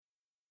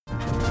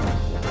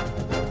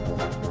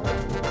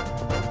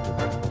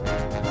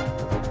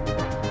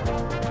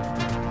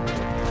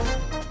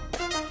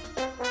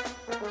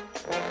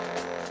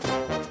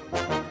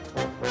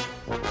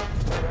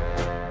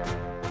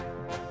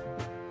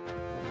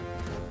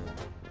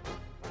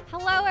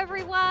Hello,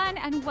 everyone,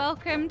 and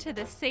welcome to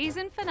the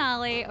season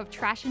finale of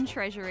Trash and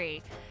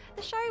Treasury,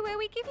 the show where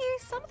we give you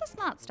some of the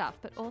smart stuff,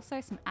 but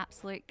also some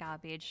absolute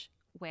garbage.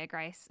 We're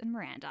Grace and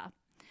Miranda.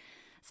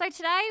 So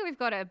today we've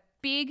got a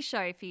big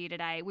show for you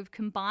today. We've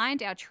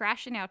combined our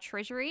trash and our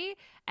treasury,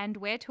 and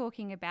we're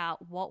talking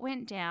about what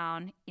went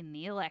down in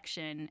the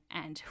election,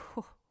 and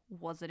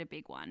was it a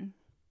big one?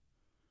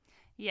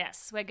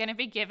 Yes, we're going to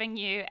be giving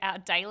you our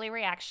daily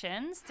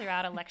reactions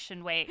throughout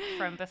election week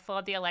from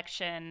before the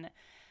election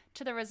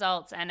to the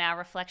results and our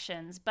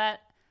reflections. But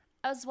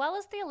as well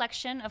as the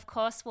election, of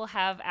course, we'll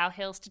have our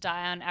hills to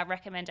die on, our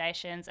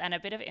recommendations, and a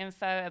bit of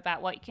info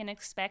about what you can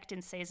expect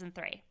in season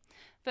 3.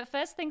 But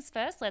first things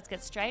first, let's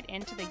get straight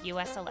into the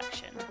US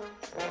election.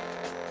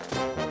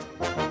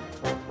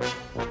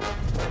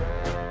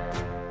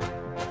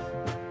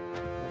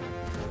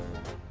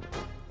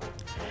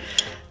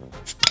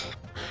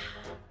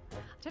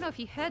 I don't know if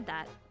you heard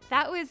that.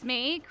 That was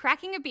me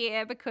cracking a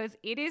beer because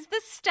it is the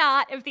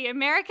start of the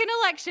American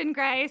election,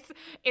 Grace.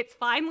 It's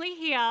finally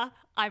here.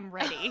 I'm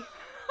ready.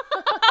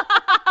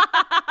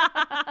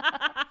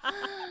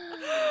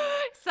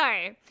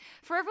 So,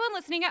 for everyone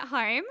listening at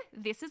home,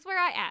 this is where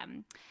I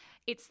am.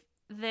 It's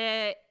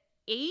the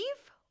eve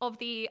of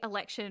the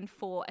election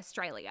for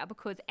Australia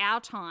because our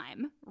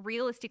time,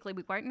 realistically,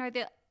 we won't know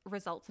the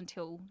results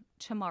until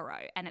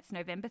tomorrow, and it's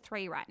November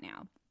 3 right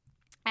now.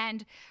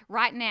 And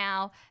right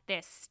now,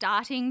 they're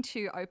starting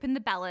to open the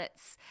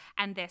ballots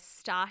and they're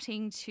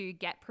starting to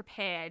get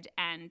prepared.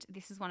 And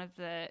this is one of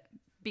the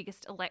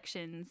biggest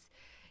elections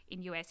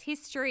in US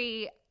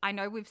history. I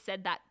know we've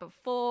said that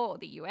before, or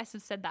the US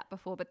have said that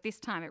before, but this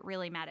time it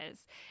really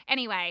matters.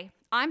 Anyway,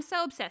 I'm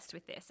so obsessed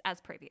with this,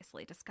 as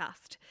previously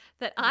discussed,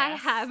 that I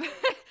have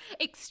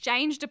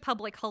exchanged a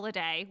public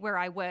holiday where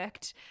I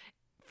worked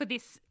for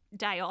this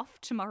day off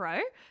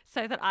tomorrow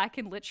so that I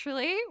can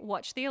literally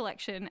watch the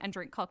election and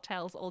drink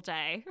cocktails all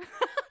day.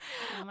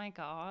 Oh my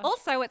God.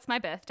 Also, it's my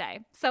birthday.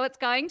 So it's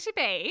going to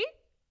be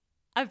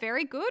a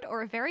very good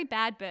or a very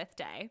bad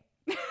birthday.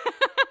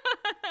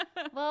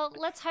 Well,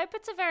 let's hope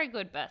it's a very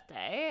good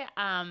birthday.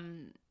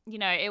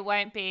 It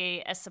won't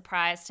be a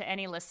surprise to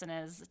any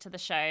listeners to the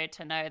show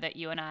to know that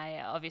you and I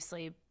are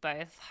obviously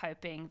both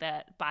hoping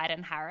that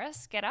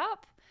Biden-Harris get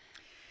up.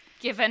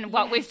 Given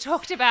what we've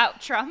talked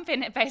about Trump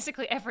in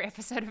basically every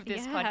episode of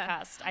this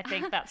podcast, I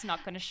think that's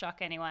not going to shock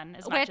anyone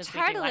as much as we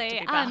do like to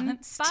be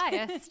balanced. We're totally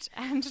unbiased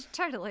and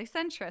totally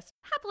centrist.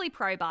 Happily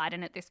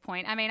pro-Biden at this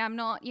point. I mean, I'm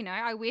not, did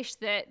I wish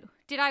that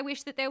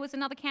there was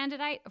another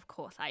candidate? Of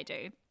course I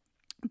do.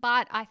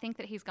 But I think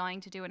that he's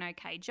going to do an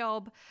okay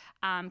job.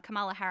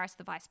 Kamala Harris,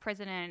 the vice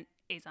president,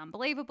 is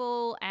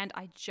unbelievable. And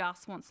I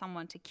just want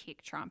someone to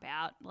kick Trump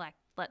out. Like,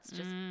 let's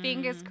just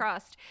fingers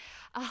crossed.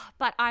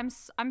 But I'm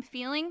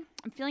feeling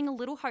a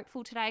little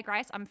hopeful today,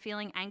 Grace. I'm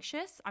feeling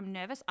anxious. I'm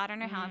nervous. I don't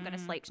know how I'm going to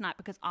sleep tonight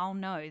because I'll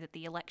know that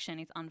the election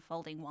is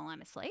unfolding while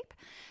I'm asleep.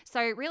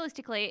 So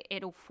realistically,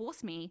 it'll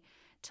force me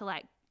to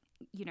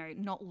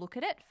not look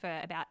at it for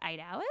about 8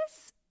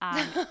 hours.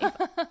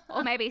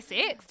 Or maybe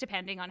 6,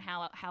 depending on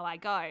how I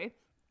go.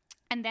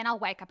 And then I'll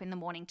wake up in the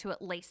morning to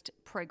at least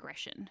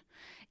progression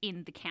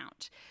in the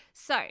count.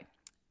 So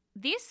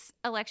this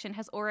election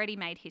has already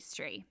made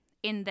history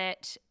in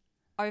that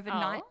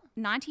over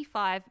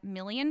 95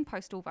 million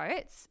postal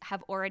votes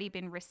have already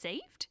been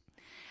received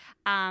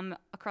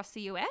across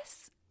the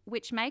US,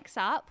 which makes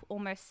up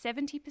almost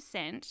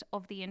 70%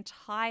 of the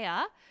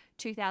entire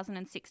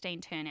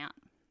 2016 turnout.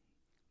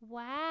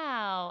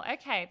 Wow.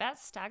 Okay,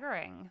 that's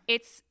staggering.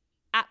 It's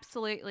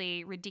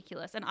absolutely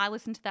ridiculous. And I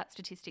listened to that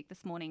statistic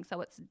this morning,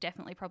 so it's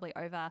definitely probably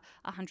over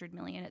 100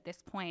 million at this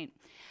point.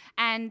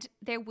 And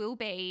there will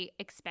be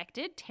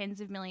expected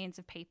tens of millions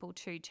of people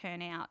to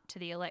turn out to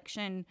the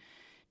election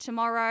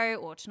tomorrow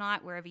or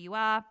tonight, wherever you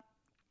are.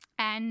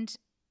 And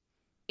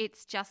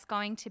it's just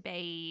going to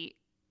be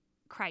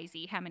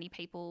crazy how many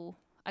people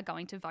are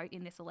going to vote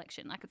in this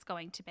election. Like, it's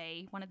going to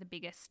be one of the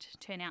biggest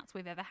turnouts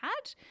we've ever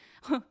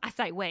had. I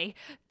say we,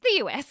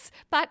 the US,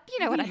 but you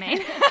know what I mean.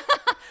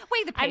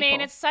 We the people. I mean,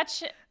 it's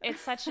such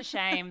a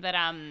shame that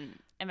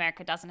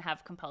America doesn't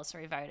have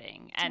compulsory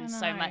voting, and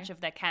so much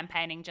of their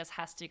campaigning just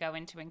has to go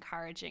into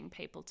encouraging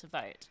people to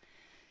vote.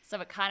 So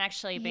it can't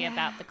actually be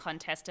about the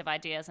contest of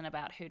ideas and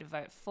about who to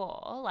vote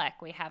for,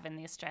 like we have in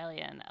the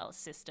Australian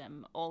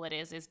system. All it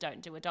is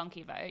don't do a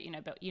donkey vote,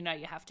 but you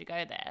have to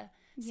go there.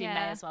 So you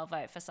may as well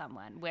vote for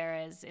someone.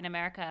 Whereas in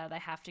America, they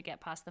have to get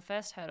past the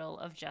first hurdle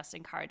of just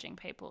encouraging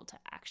people to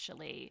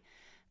actually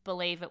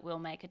believe it will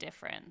make a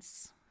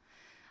difference.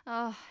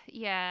 Oh,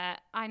 yeah,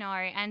 I know.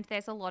 And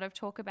there's a lot of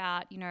talk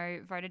about,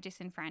 voter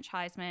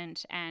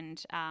disenfranchisement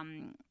and,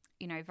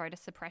 voter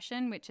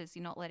suppression, which is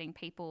you're not letting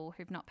people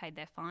who've not paid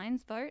their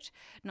fines vote,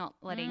 not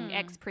letting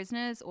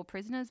ex-prisoners or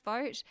prisoners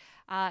vote,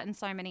 and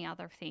so many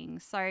other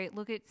things. So,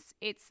 look,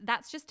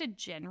 that's just a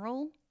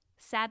general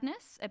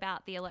sadness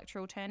about the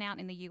electoral turnout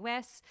in the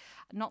US,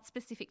 not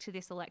specific to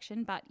this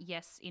election, but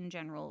yes, in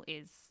general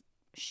is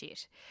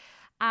shit.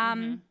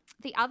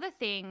 The other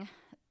thing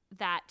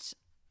that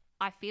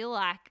I feel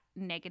like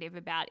negative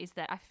about is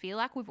that I feel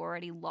like we've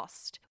already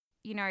lost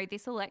you know,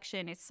 this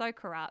election is so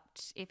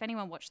corrupt. If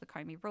anyone watched the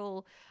Comey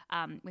rule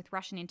with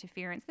Russian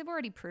interference, they've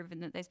already proven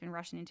that there's been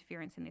Russian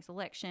interference in this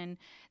election.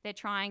 They're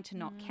trying to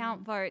not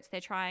count votes.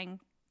 They're trying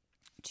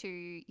to,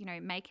 you know,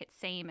 make it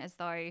seem as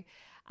though,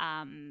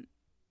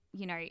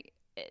 you know,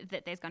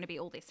 that there's going to be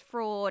all this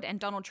fraud, and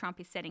Donald Trump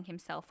is setting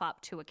himself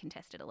up to a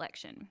contested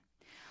election.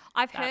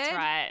 That's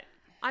right.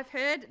 I've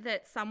heard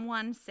that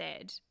someone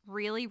said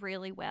really,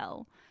 really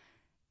well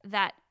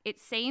that it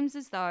seems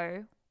as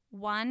though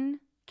one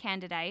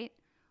candidate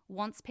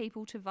wants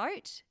people to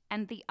vote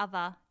and the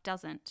other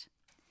doesn't.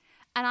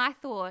 And I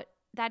thought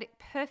that it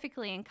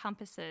perfectly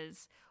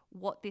encompasses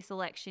what this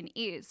election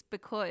is,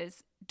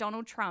 because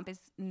Donald Trump is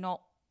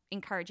not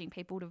encouraging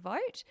people to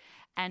vote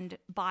and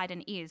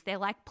Biden is. They're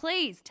like,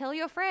 please tell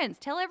your friends,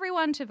 tell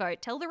everyone to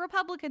vote, tell the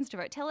Republicans to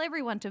vote, tell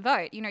everyone to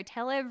vote, you know,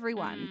 tell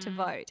everyone to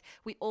vote.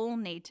 We all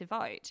need to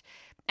vote.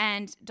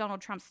 And Donald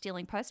Trump's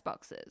stealing post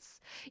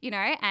boxes, you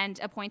know, and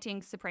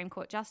appointing Supreme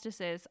Court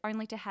justices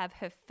only to have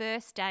her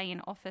first day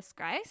in office,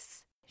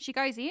 Grace. She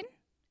goes in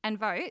and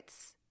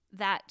votes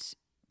that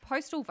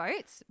postal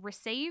votes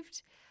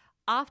received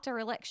after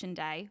Election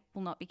Day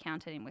will not be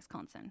counted in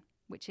Wisconsin,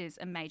 which is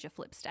a major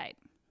flip state.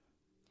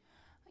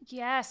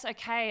 Yes,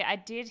 okay, I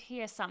did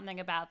hear something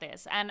about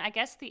this. And I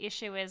guess the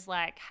issue is,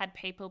 like, had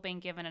people been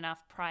given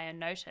enough prior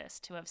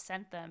notice to have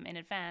sent them in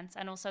advance?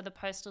 And also the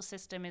postal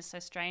system is so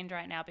strained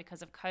right now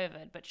because of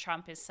COVID, but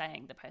Trump is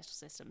saying the postal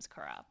system's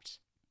corrupt.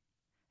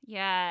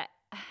 Yeah,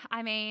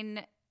 I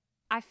mean,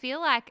 I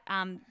feel like,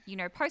 you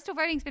know, postal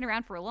voting's been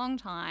around for a long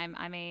time.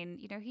 I mean,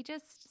 you know, he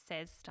just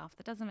says stuff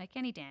that doesn't make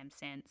any damn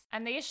sense.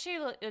 And the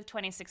issue of the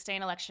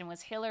 2016 election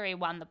was Hillary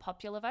won the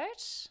popular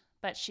vote,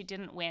 but she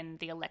didn't win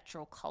the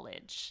Electoral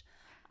College.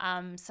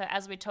 So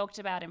as we talked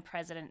about in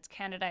President's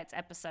Candidates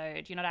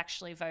episode, you're not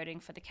actually voting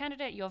for the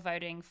candidate, you're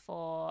voting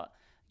for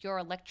your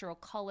Electoral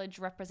College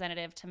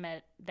representative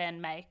to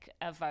then make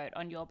a vote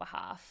on your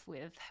behalf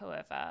with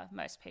whoever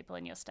most people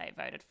in your state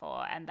voted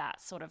for, and that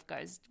sort of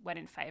went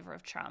in favour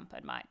of Trump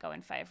and might go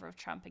in favour of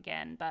Trump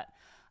again. But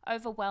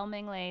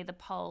overwhelmingly, the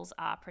polls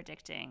are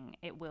predicting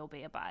it will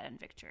be a Biden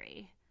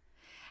victory.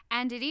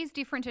 And it is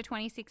different to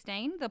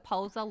 2016. The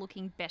polls are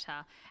looking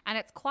better, and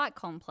it's quite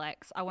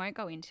complex. I won't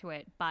go into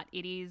it, but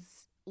it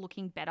is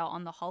looking better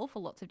on the whole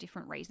for lots of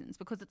different reasons,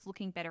 because it's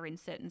looking better in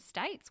certain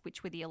states,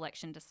 which were the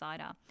election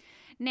decider.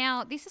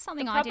 Now, this is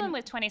something the problem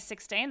with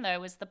 2016,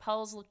 though, was the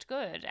polls looked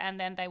good and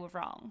then they were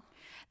wrong.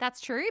 That's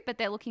true, but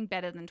they're looking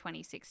better than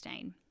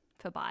 2016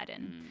 for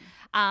Biden.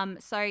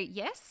 So,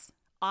 yes,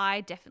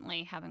 I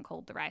definitely haven't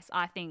called the race.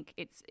 I think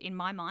it's, in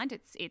my mind,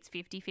 it's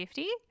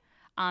 50-50.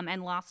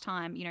 And last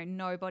time, you know,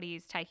 nobody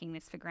is taking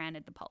this for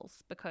granted, the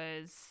polls,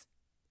 because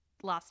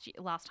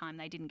last time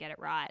they didn't get it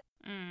right.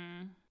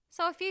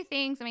 So a few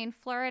things. I mean,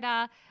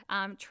 Florida,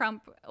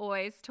 Trump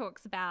always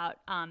talks about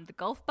the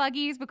golf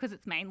buggies, because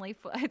it's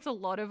it's a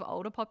lot of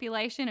older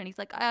population. And he's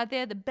like,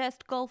 they're the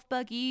best golf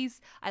buggies.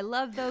 I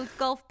love those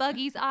golf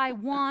buggies. I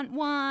want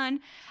one.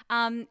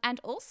 And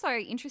also,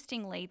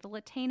 interestingly, the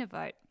Latina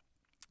vote.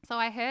 So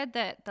I heard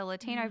that the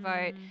Latino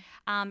vote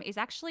is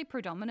actually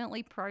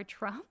predominantly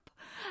pro-Trump,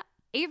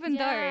 even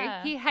though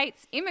he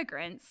hates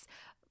immigrants,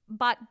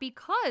 but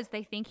because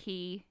they think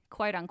he,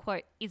 quote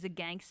unquote, is a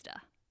gangster.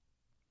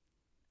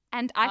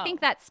 And I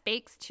think that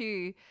speaks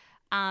to,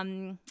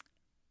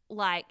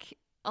 like,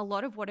 a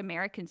lot of what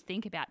Americans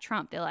think about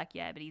Trump. They're like,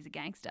 yeah, but he's a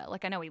gangster.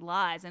 Like, I know he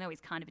lies. I know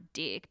he's kind of a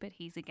dick, but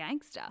he's a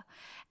gangster.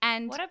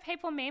 And what do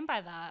people mean by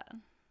that?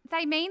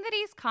 They mean that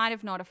he's kind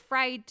of not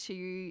afraid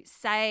to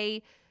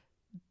say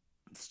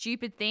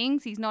stupid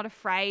things. He's not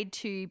afraid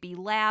to be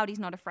loud. He's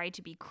not afraid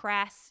to be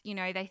crass. You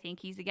know, they think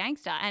he's a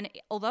gangster. And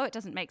although it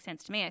doesn't make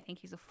sense to me, I think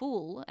he's a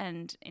fool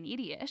and an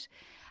idiot.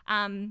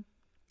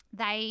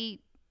 They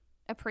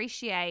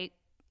appreciate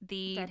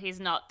that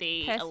he's not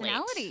the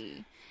personality.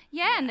 Elite.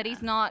 Yeah, and that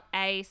he's not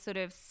a sort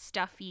of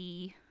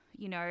stuffy,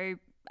 you know,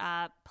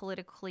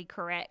 politically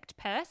correct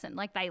person.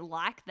 Like, they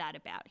like that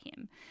about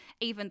him,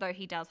 even though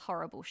he does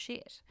horrible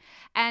shit.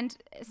 And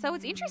so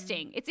it's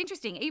interesting. It's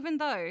interesting, even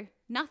though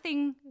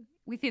nothing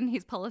within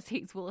his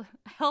policies will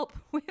help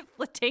with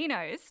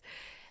Latinos.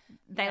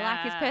 They like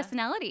his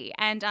personality.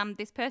 And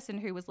this person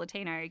who was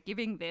Latino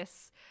giving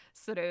this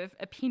sort of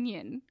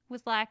opinion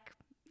was like,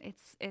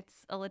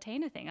 it's a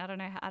Latina thing. I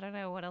don't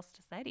know what else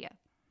to say to you.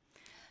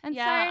 And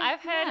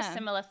I've heard a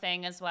similar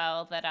thing as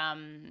well, that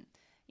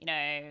you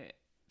know,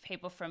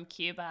 people from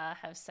Cuba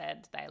have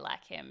said they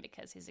like him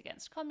because he's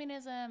against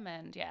communism,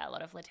 and a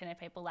lot of Latino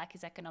people like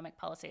his economic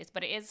policies.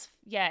 But it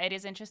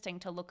is interesting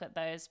to look at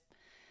those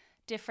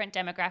different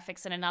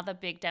demographics. And another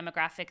big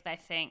demographic they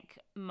think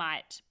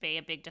might be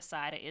a big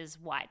decider is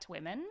white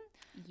women.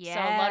 Yes.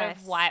 So a lot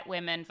of white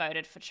women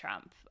voted for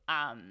Trump.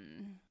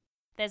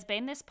 There's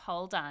been this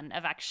poll done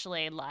of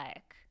actually,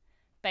 like,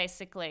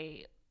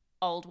 basically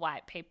old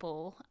white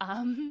people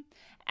and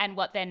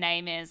what their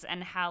name is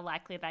and how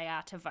likely they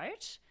are to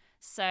vote.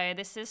 So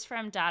this is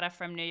from data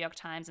from New York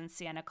Times and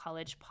Siena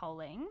College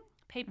polling.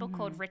 People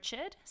called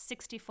Richard,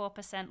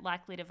 64%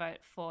 likely to vote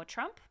for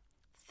Trump,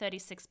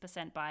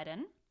 36%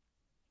 Biden.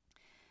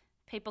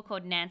 People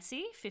called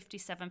Nancy,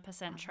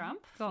 57% Trump,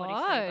 43%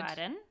 God.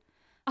 Biden.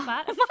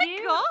 But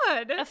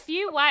a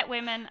few white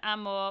women are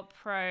more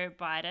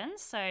pro-Biden.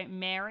 So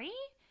Mary's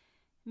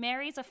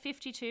a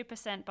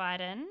 52%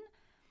 Biden,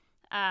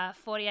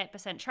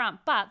 48%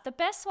 Trump. But the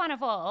best one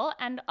of all,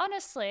 and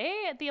honestly,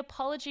 the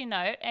apology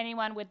note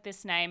anyone with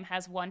this name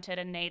has wanted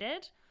and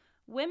needed,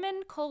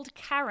 women called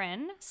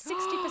Karen,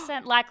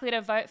 60% likely to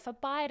vote for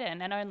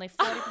Biden and only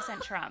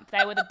 40% Trump.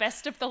 They were the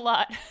best of the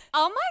lot.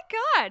 Oh my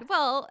God.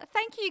 Well,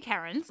 thank you,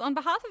 Karens. On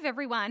behalf of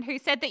everyone who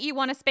said that you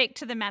want to speak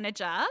to the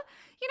manager,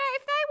 you know,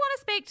 if they want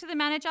to speak to the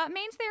manager, it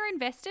means they're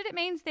invested. It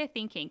means they're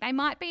thinking. They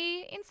might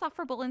be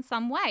insufferable in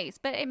some ways,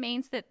 but it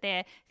means that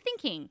they're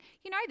thinking.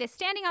 You know, they're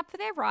standing up for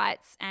their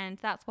rights, and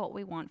that's what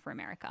we want for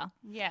America.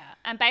 Yeah.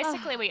 And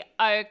basically we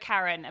owe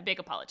Karen a big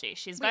apology.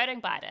 She's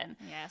voting Biden.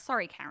 Yeah.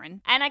 Sorry,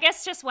 Karen. And I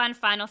guess just one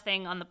final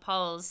thing on the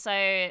polls.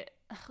 So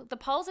the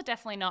polls are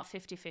definitely not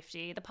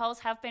 50-50. The polls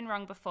have been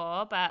wrong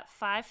before, but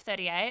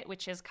 538,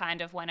 which is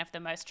kind of one of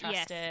the most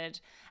trusted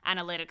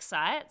analytic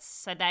sites,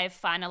 so they've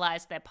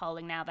finalized their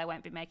polling now. They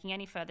won't be making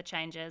any further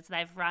changes.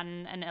 They've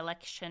run an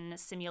election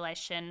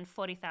simulation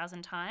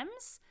 40,000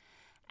 times.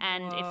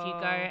 And if you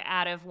go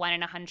out of 1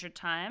 in 100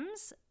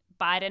 times,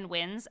 Biden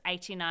wins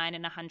 89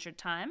 in 100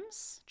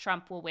 times.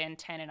 Trump will win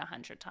 10 in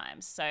 100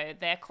 times. So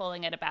they're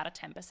calling it about a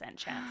 10%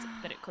 chance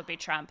that it could be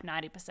Trump,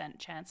 90%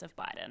 chance of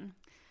Biden.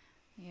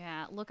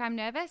 Yeah, look, I'm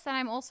nervous, and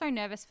I'm also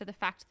nervous for the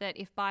fact that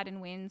if Biden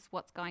wins,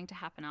 what's going to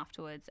happen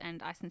afterwards.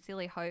 And I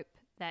sincerely hope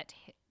that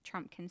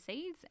Trump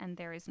concedes and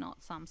there is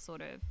not some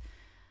sort of,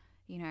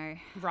 you know,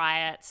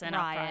 riots and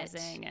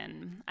uprising.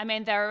 And I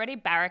mean, they're already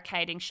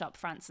barricading shop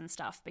fronts and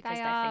stuff because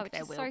they think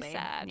there will be.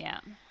 Sad. Yeah.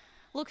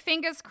 Look,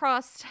 fingers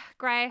crossed,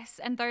 Grace,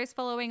 and those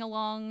following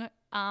along.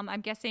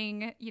 I'm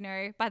guessing, you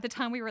know, by the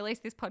time we release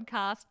this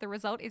podcast, the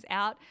result is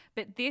out.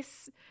 But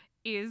this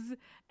is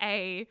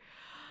a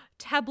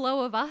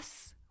tableau of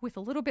us with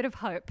a little bit of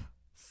hope.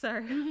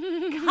 So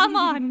come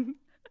on,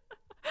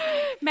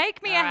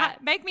 make me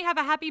have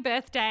a happy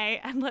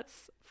birthday, and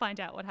let's find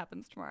out what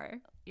happens tomorrow.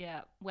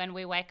 Yeah, when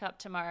we wake up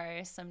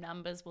tomorrow, some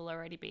numbers will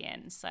already be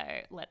in. So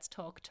let's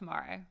talk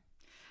tomorrow.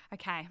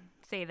 Okay,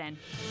 see you then.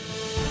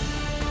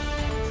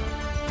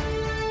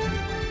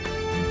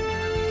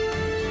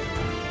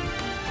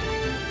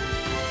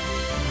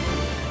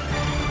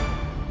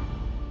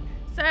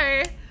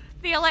 So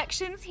the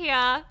election's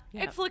here.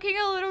 Yep. It's looking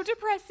a little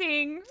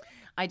depressing.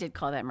 I did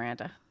call that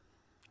Miranda.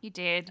 You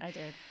did. I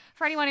did.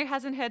 For anyone who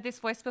hasn't heard this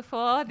voice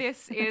before,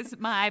 this is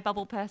my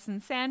bubble person,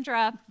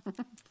 Sandra.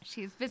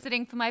 She's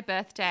visiting for my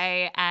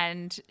birthday,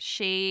 and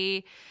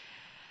she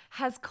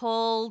has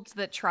called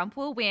that Trump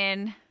will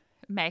win.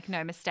 Make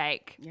no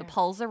mistake. Yeah. The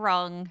polls are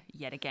wrong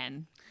yet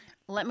again.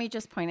 Let me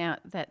just point out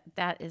that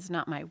that is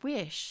not my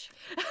wish.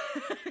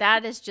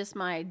 That is just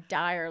my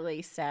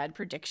direly sad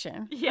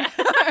prediction. Yeah.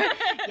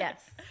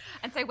 Yes.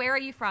 And so where are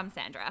you from,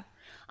 Sandra?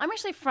 I'm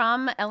actually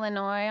from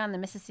Illinois on the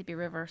Mississippi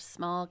River,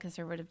 small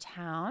conservative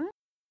town.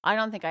 I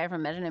don't think I ever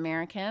met an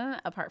American,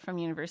 apart from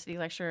university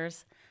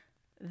lecturers,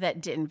 that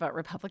didn't vote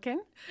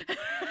Republican.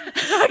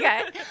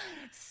 Okay.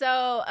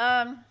 So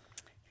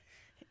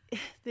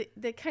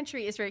the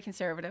country is very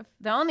conservative.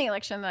 The only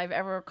election that I've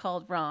ever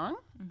called wrong,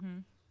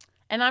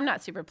 and I'm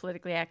not super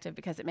politically active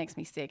because it makes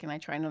me sick, and I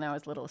try to know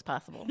as little as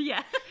possible.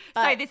 Yeah.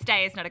 So this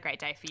day is not a great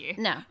day for you.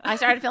 No. I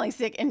started feeling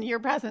sick in your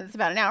presence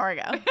about an hour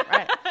ago.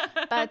 Right.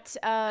 But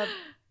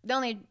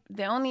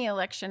the only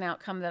election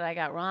outcome that I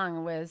got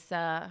wrong was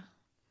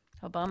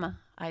Obama.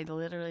 I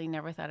literally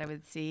never thought I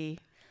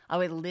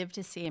would live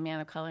to see a man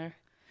of color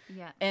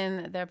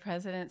in the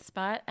president's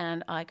spot,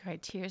 and I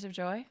cried tears of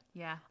joy.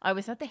 Yeah. I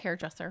was at the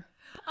hairdresser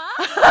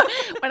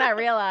when I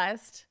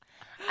realized.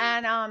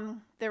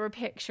 And there were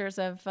pictures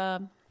of,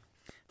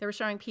 they were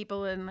showing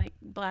people and like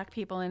black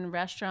people in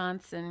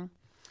restaurants and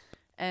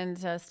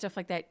stuff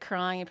like that,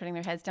 crying and putting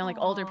their heads down, like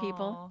older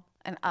people.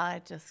 And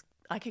I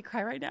could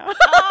cry right now.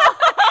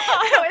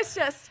 It was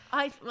just,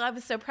 I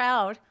was so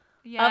proud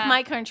of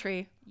my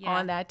country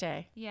on that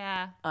day.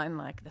 Yeah.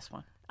 Unlike this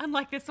one.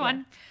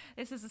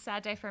 This is a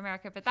sad day for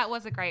America, but that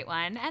was a great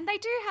one. And they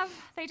do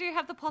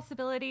have the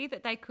possibility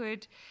that they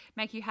could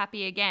make you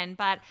happy again.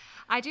 But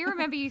I do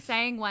remember you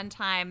saying one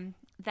time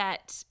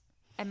that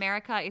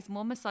America is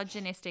more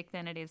misogynistic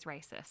than it is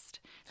racist.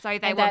 So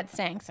that's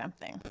saying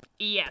something.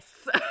 Yes.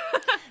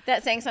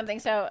 That's saying something.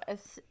 So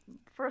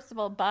first of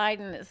all,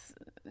 Biden is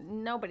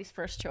nobody's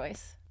first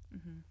choice.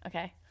 Mm-hmm.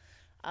 Okay.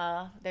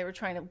 They were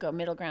trying to go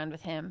middle ground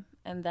with him.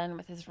 And then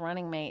with his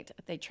running mate,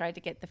 they tried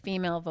to get the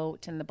female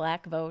vote and the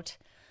black vote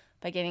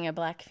by getting a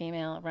black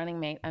female running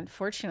mate.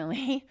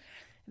 Unfortunately,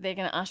 they're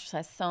going to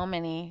ostracize so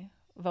many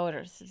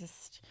voters.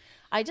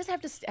 I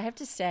have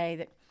to say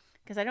that,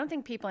 because I don't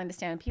think people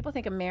understand. People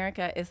think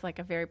America is like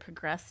a very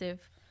progressive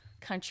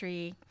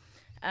country.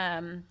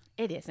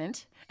 It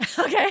isn't.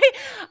 Okay?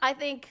 I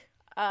think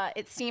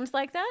it seems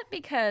like that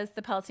because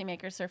the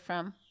policymakers are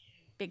from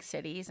big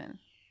cities and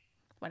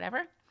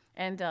whatever.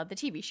 And the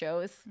TV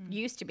shows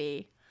used to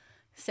be,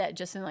 set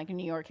just in like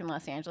New York and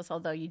Los Angeles,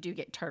 although you do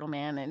get turtle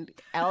man and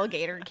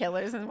alligator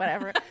killers and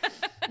whatever.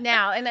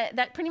 Now, and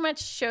that pretty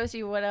much shows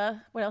you what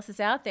else is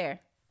out there.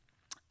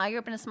 I grew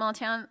up in a small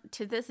town.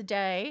 To this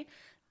day,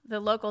 the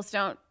locals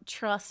don't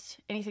trust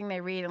anything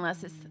they read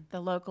unless it's the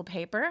local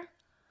paper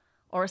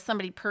or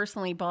somebody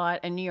personally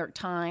bought a New York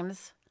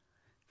Times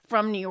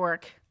from New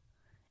York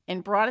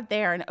and brought it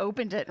there and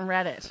opened it and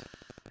read it.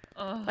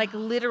 Like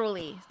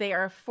literally, they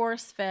are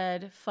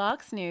force-fed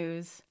Fox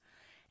News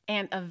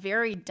and a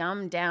very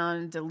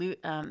dumbed-down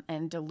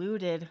and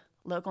diluted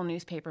local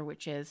newspaper,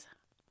 which is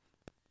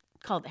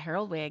called the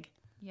Herald Whig,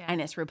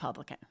 and it's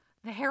Republican.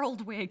 The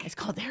Herald Whig. It's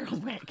called the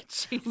Herald Whig.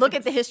 Jesus. Look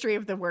at the history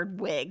of the word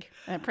wig,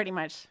 and it pretty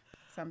much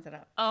sums it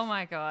up. Oh,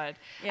 my God.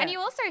 Yeah. And you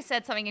also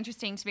said something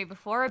interesting to me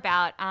before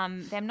about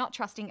them not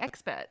trusting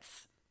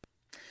experts.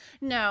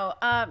 No,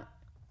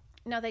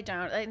 they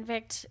don't. In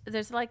fact,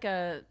 there's like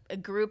a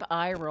group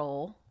eye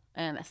roll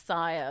and a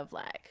sigh of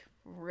like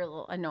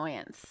real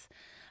annoyance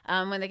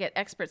when they get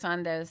experts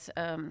on those,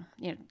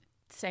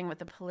 saying what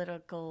the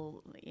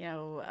political,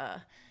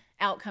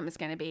 outcome is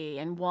going to be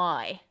and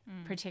why,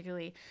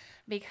 particularly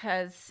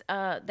because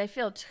they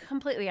feel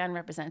completely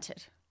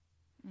unrepresented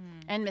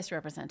and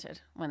misrepresented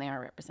when they are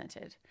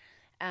represented.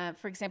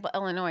 For example,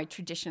 Illinois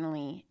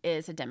traditionally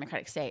is a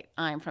Democratic state.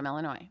 I'm from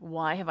Illinois.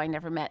 Why have I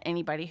never met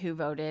anybody who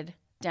voted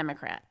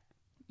Democrat?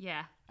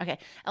 Yeah. Okay.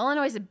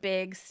 Illinois is a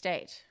big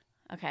state.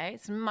 Okay.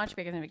 It's much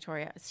bigger than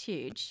Victoria. It's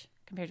huge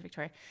compared to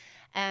Victoria.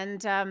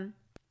 And,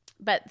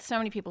 but so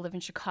many people live in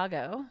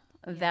Chicago.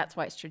 Yeah. That's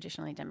why it's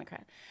traditionally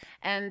Democrat.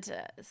 And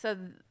so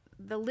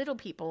the little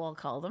people, I'll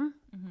call them,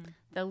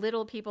 the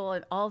little people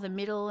in all the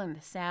middle and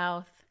the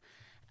South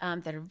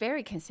that are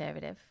very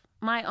conservative.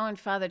 My own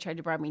father tried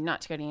to bribe me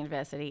not to go to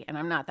university, and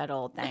I'm not that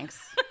old, thanks.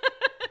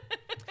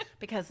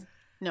 Because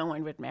no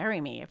one would marry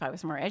me if I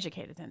was more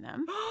educated than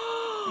them.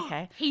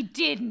 Okay. He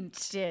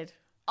didn't. Did.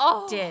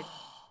 Oh. Did.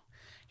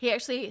 He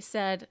actually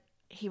said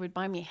he would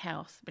buy me a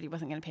house, but he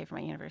wasn't going to pay for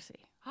my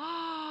university.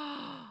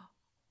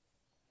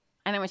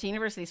 And I went to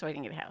university, so I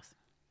didn't get a house.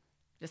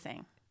 Just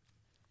saying.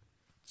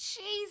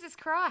 Jesus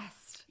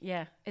Christ.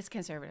 Yeah, it's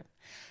conservative.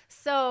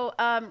 So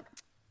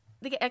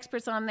they get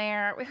experts on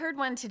there. We heard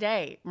one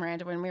today,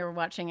 Miranda, when we were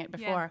watching it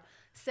before,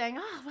 saying,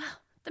 oh, well,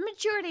 the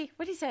majority,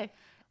 what did he say?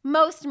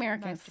 Most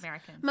Americans,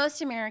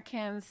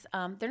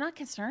 they're not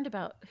concerned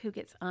about who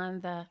gets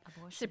on the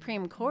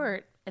Supreme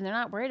Court, and they're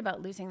not worried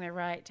about losing their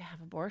right to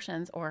have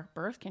abortions or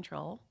birth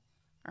control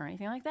or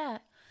anything like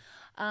that.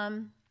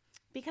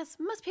 Because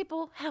most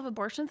people have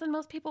abortions, and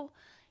most people,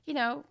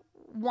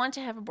 want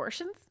to have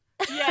abortions.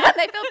 Yeah.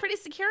 They feel pretty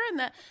secure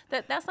in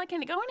that's not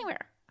going to go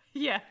anywhere.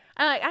 Yeah.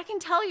 I can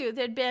tell you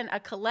there'd been a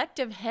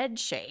collective head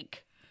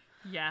shake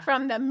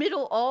from the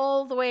middle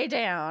all the way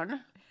down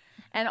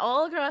and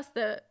all across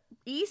the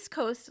East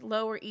Coast,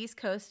 lower East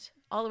Coast,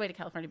 all the way to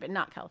California, but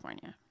not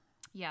California.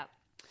 Yep.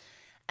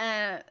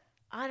 I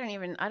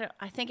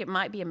think it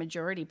might be a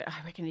majority, but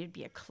I reckon it'd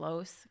be a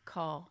close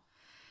call.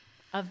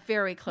 A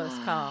very close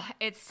call.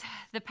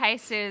 The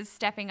pace is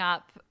stepping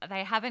up.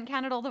 They haven't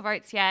counted all the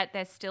votes yet.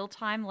 There's still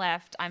time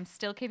left. I'm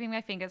still keeping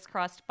my fingers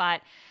crossed,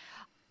 but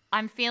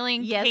I'm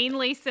feeling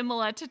keenly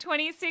similar to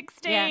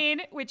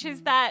 2016, which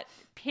is that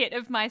pit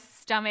of my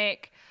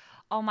stomach.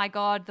 Oh my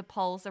God, the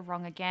polls are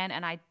wrong again,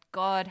 and hope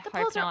not. The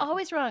polls are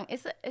always wrong.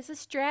 It's a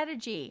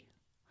strategy.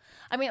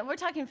 I mean, we're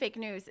talking fake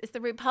news. It's the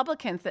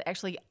Republicans that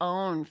actually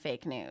own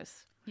fake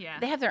news.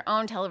 Yeah. They have their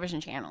own television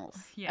channels.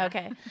 Yeah.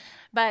 Okay.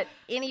 But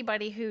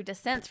anybody who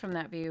dissents from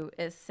that view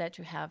is said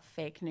to have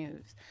fake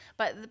news.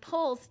 But the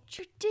polls,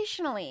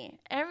 traditionally,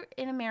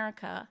 in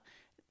America,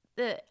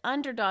 the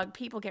underdog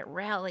people get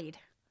rallied.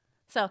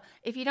 So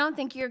if you don't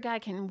think your guy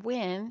can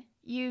win,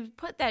 you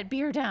put that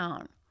beer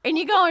down and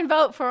you go and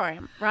vote for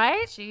him,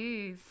 right?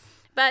 Jeez.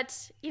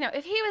 But,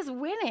 if he was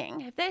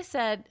winning, if they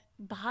said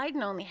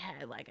Biden only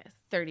had like a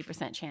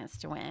 30% chance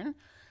to win,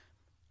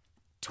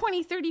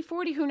 20, 30,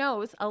 40, who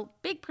knows, a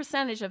big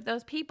percentage of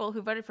those people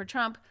who voted for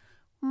Trump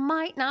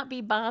might not be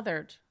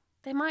bothered.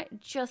 They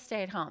might just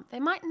stay at home. They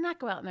might not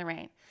go out in the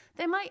rain.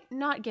 They might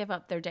not give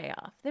up their day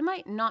off. They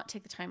might not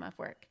take the time off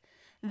work.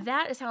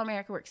 That is how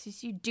America works.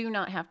 You do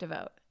not have to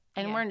vote.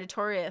 And we're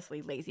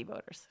notoriously lazy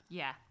voters.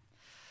 Yeah.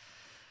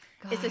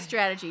 God. It's a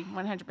strategy,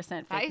 100%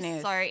 fake news. That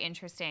is so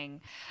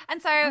interesting.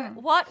 And so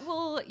what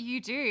will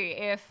you do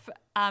if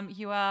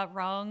you are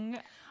wrong?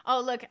 Oh,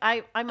 look,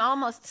 I'm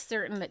almost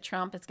certain that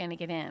Trump is going to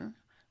get in,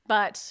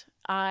 but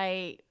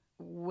I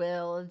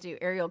will do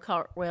aerial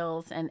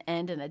cartwheels and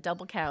end in a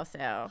double cow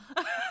sow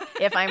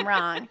if I'm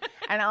wrong,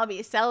 and I'll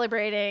be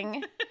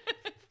celebrating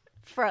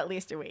for at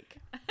least a week.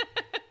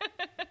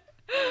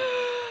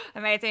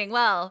 Amazing.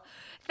 Well,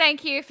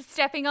 thank you for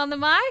stepping on the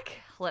mic.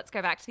 Let's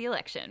go back to the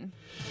election.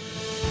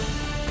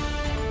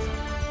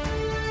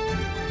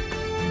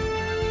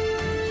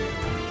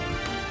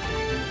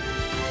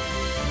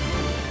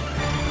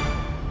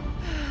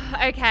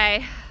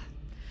 Okay.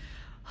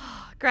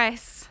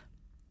 Grace,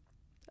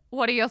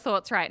 what are your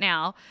thoughts right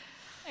now?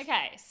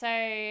 Okay, so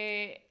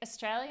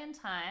Australian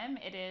time,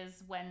 it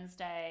is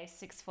Wednesday,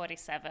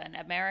 6:47.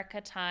 America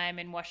time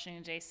in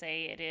Washington, D.C.,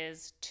 it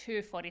is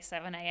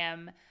 2:47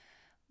 a.m.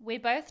 We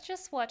both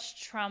just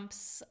watched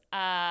Trump's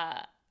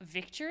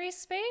victory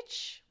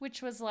speech,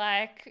 which was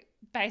like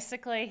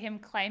basically him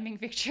claiming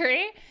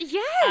victory.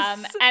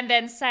 Yes. And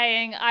then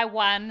saying, I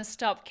won,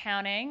 stop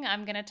counting.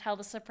 I'm going to tell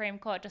the Supreme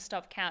Court to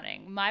stop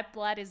counting. My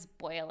blood is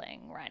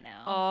boiling right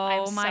now.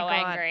 Oh, I'm my so God.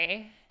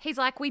 angry. He's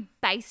like, we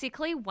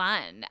basically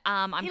won.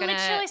 He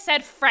literally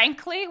said,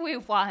 frankly, we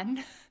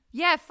won.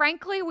 Yeah,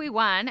 frankly, we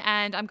won,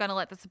 and I'm going to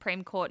let the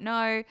Supreme Court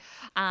know,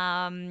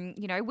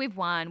 we've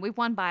won. We've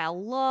won by a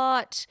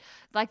lot.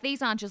 Like,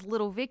 these aren't just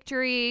little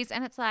victories.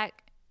 And it's like,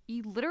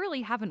 you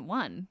literally haven't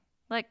won.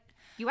 Like,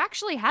 you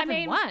actually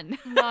haven't won.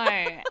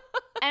 No.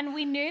 And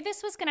we knew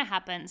this was going to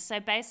happen. So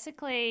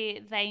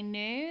basically, they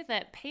knew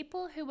that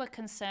people who were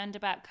concerned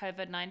about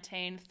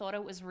COVID-19 thought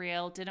it was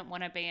real, didn't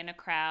want to be in a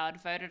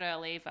crowd, voted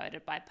early,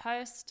 voted by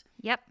post.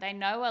 Yep. They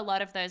know a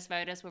lot of those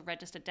voters were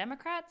registered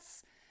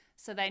Democrats.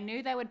 So they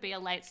knew there would be a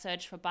late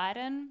surge for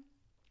Biden.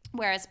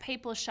 Whereas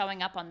people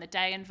showing up on the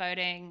day and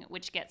voting,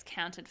 which gets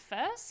counted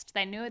first,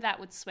 they knew that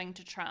would swing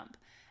to Trump.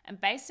 And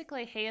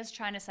basically, he is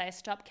trying to say,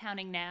 stop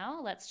counting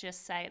now. Let's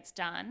just say it's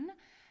done.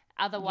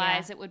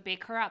 Otherwise, it would be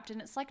corrupt. And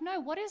it's like,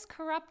 no, what is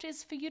corrupt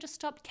is for you to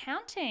stop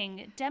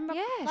counting.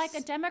 Yes. Like,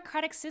 a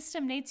democratic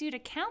system needs you to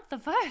count the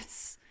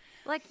votes.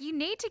 Like, you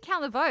need to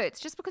count the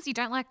votes. Just because you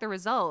don't like the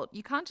result,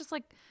 you can't just,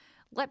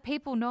 let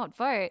people not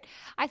vote.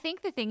 I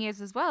think the thing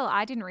is as well,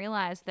 I didn't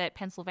realize that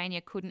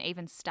Pennsylvania couldn't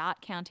even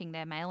start counting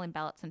their mail-in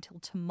ballots until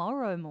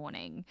tomorrow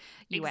morning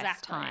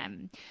US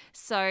time.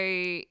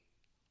 So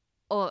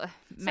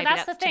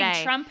that's the thing.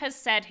 Today. Trump has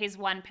said he's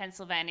won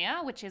Pennsylvania,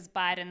 which is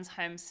Biden's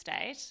home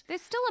state.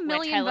 There's still a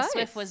million where Taylor votes.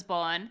 Swift was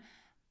born.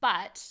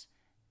 But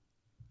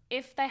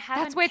if they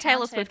haven't That's where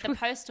Taylor Swift the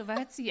postal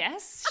votes,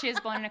 yes. She was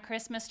born in a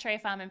Christmas tree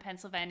farm in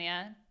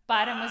Pennsylvania.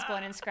 Biden was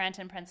born in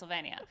Scranton,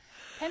 Pennsylvania.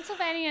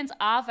 Pennsylvanians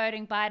are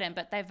voting Biden,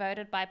 but they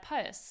voted by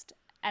post.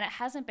 And it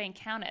hasn't been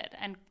counted.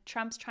 And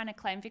Trump's trying to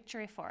claim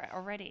victory for it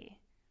already.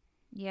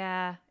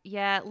 Yeah.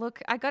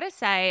 Look, I got to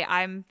say,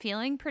 I'm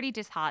feeling pretty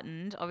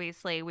disheartened.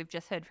 Obviously, we've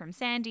just heard from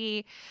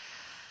Sandy.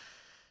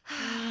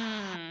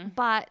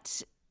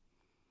 But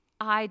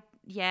I'm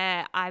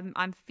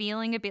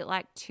feeling a bit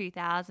like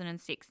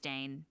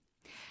 2016.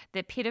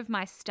 The pit of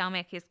my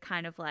stomach is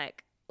kind of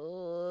like,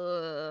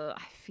 I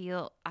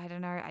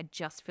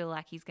just feel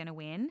like he's going to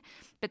win.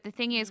 But the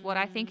thing is, what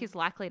I think is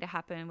likely to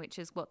happen, which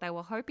is what they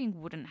were hoping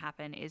wouldn't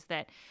happen, is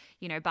that,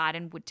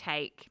 Biden would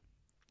take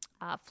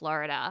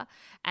Florida,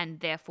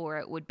 and therefore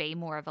it would be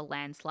more of a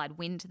landslide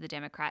win to the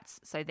Democrats.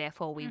 So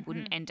therefore we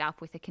wouldn't end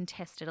up with a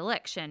contested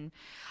election,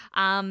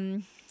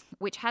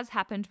 which has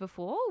happened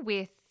before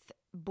with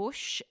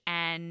Bush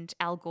and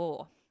Al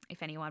Gore,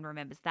 if anyone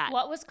remembers that.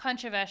 What was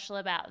controversial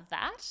about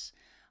that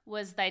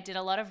was they did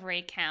a lot of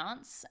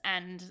recounts,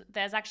 and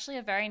there's actually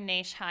a very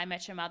niche How I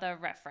Met Your Mother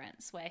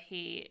reference where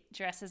he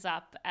dresses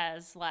up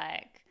as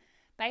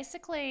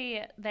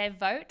basically they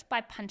vote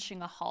by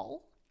punching a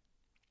hole.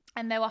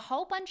 And there were a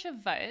whole bunch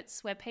of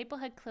votes where people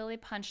had clearly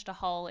punched a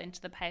hole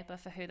into the paper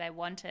for who they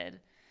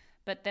wanted,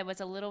 but there was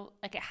a little,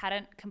 it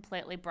hadn't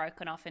completely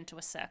broken off into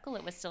a circle.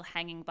 It was still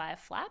hanging by a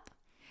flap.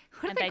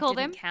 What do they call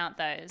them? Count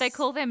those. They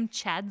call them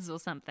chads or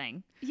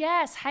something.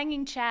 Yes,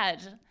 hanging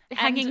chad.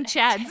 Hanging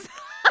chads.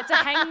 It's a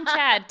hanging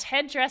chad.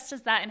 Ted dressed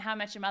as that in How I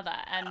Met Your Mother,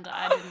 and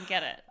I didn't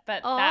get it.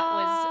 But that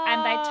was,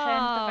 and they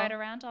turned the vote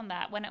around on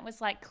that when it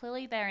was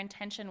clearly their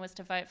intention was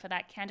to vote for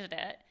that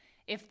candidate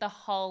if the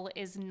hole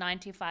is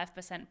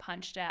 95%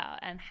 punched out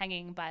and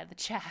hanging by the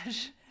chad.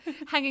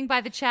 Hanging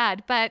by the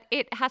chad, but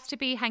it has to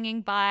be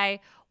hanging by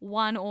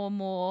one or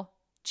more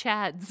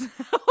chads.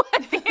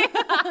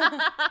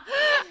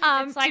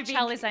 It's like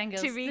Charlie's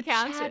Angels. To be the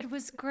counted. chad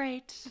was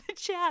great. The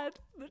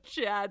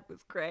chad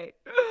was great.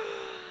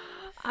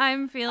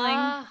 I'm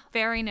feeling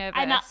very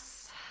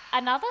nervous.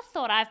 Another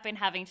thought I've been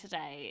having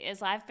today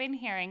is I've been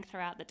hearing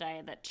throughout the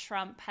day that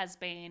Trump has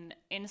been,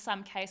 in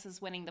some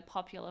cases, winning the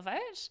popular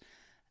vote,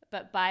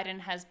 but Biden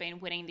has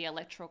been winning the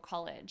Electoral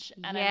College.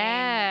 And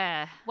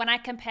I mean, when I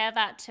compare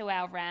that to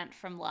our rant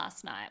from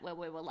last night where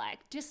we were like,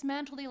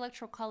 dismantle the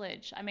Electoral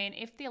College. I mean,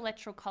 if the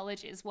Electoral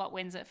College is what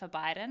wins it for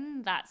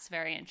Biden, that's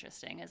very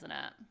interesting, isn't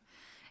it?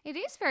 It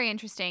is very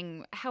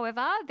interesting.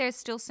 However, there's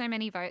still so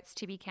many votes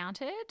to be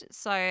counted.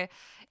 So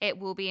it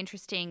will be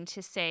interesting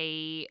to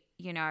see,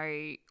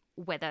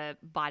 whether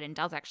Biden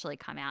does actually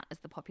come out as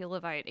the popular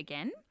vote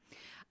again,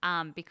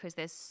 because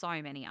there's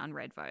so many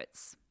unread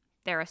votes.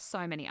 There are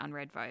so many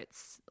unread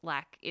votes.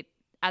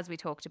 As we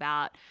talked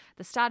about,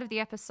 the start of the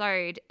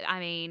episode, I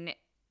mean,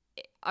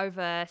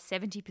 over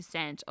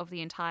 70% of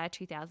the entire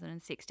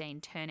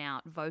 2016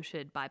 turnout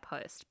voted by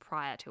post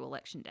prior to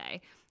Election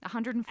Day.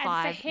 105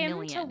 million. And for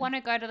him to want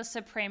to go to the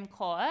Supreme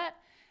Court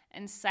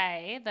and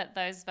say that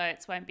those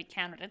votes won't be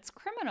counted, it's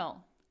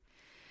criminal.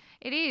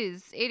 It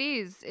is.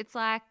 It's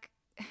like,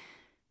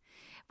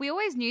 we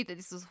always knew that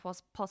this was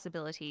a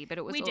possibility, but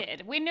it was... We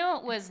did. We knew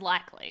it was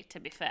likely, to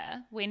be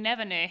fair. We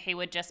never knew he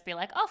would just be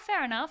like, oh,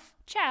 fair enough.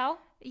 Ciao.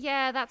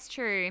 Yeah, that's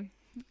true.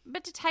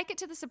 But to take it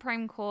to the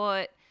Supreme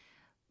Court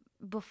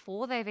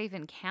before they've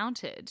even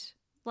counted,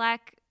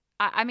 like,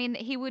 I mean,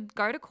 he would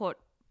go to court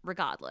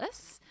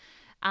regardless,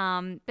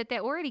 but they're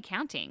already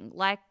counting.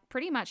 Like,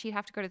 pretty much you'd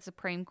have to go to the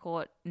Supreme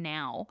Court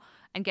now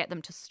and get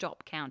them to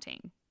stop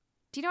counting.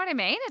 Do you know what I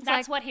mean?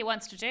 That's what he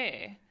wants to do.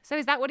 So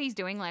is that what he's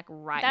doing, like,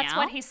 right now? That's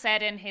what he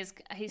said in his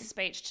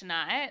speech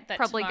tonight, that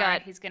Probably tomorrow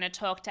he's going to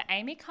talk to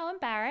Amy Coney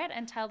Barrett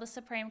and tell the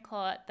Supreme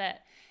Court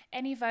that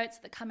any votes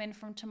that come in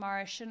from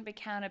tomorrow shouldn't be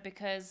counted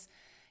because,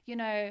 you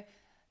know,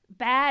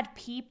 bad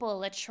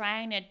people are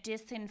trying to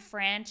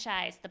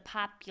disenfranchise the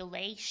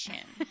population.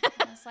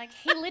 It's like,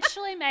 he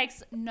literally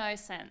makes no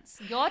sense.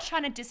 You're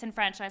trying to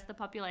disenfranchise the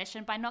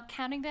population by not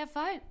counting their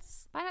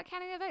votes.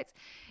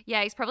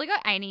 Yeah, he's probably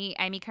got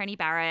Amy Coney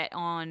Barrett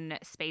on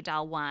speed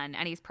dial 1,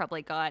 and he's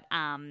probably got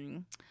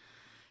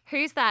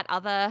who's that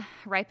other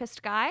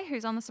rapist guy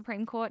who's on the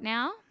Supreme Court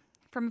now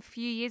from a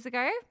few years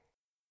ago?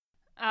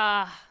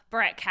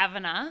 Brett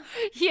Kavanaugh.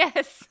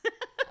 Yes.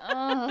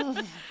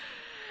 Oh.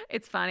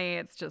 It's funny.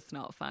 It's just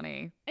not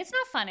funny. It's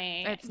not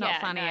funny. It's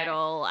not funny at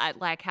all.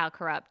 Like how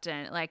corrupt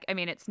and like, I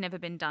mean, it's never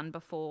been done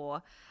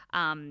before.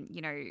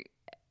 You know,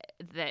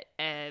 that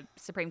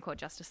Supreme Court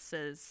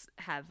justices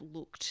have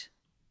looked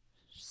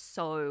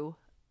so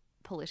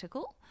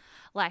political.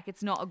 Like,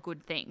 it's not a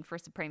good thing for a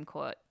Supreme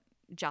Court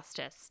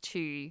justice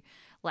to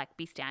like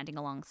be standing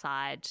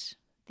alongside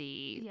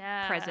the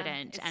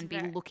president and be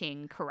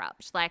looking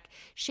corrupt. Like,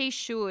 she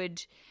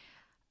should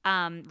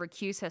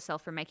recuse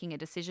herself from making a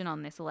decision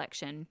on this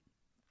election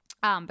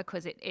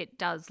because it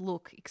does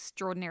look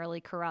extraordinarily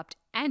corrupt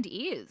and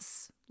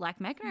is. Like,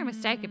 make no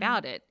mistake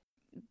about it.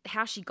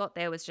 How she got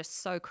there was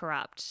just so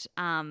corrupt.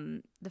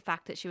 The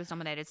fact that she was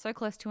nominated so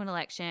close to an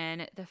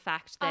election, the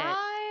fact that...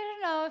 I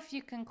don't know if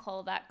you can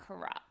call that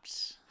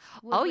corrupt.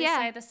 Would we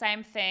say the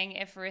same thing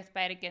if Ruth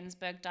Bader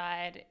Ginsburg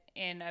died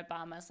in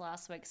Obama's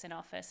last weeks in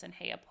office and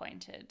he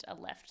appointed a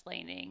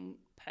left-leaning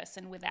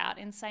person without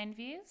insane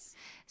views?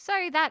 So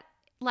that...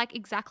 like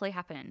exactly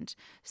happened.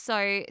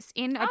 So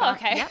in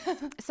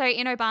So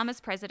in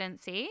Obama's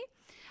presidency,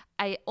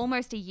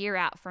 almost a year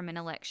out from an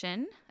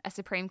election, a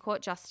Supreme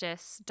Court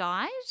justice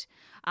died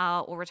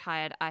or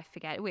retired, I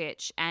forget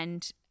which,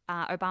 and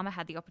Obama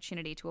had the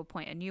opportunity to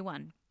appoint a new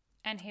one.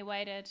 And he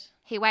waited.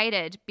 He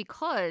waited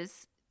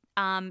because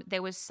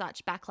there was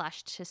such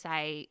backlash to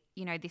say,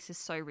 you know, this is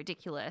so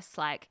ridiculous.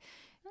 Like,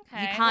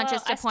 you can't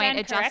just appoint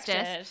a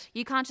justice.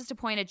 You can't just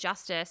appoint a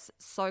justice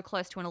so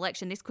close to an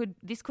election. This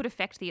could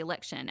affect the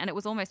election, and it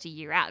was almost a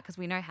year out because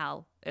we know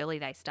how early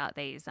they start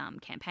these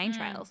campaign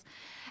trails.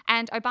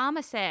 And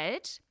Obama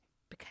said,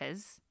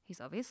 because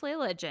he's obviously a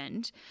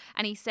legend,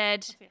 and he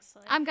said,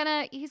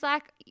 he's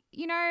like,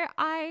 you know,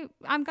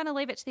 I'm gonna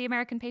leave it to the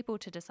American people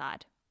to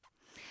decide.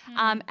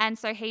 And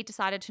so he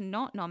decided to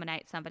not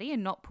nominate somebody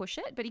and not push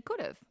it, but he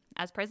could have.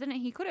 As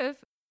president, he could have.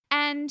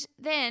 And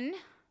then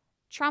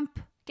Trump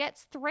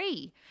gets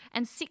 3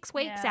 and 6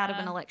 weeks out of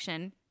an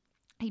election.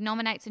 He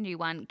nominates a new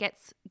one,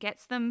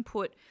 gets them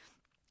put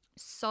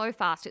so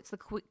fast. It's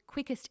the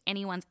quickest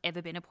anyone's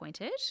ever been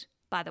appointed,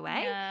 by the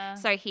way. Yeah.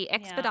 So he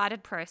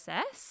expedited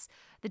process.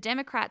 The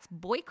Democrats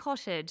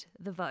boycotted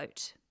the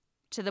vote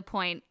to the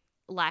point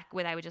like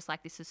where they were just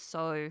like, this is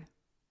so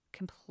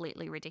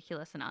completely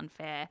ridiculous and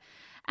unfair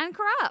and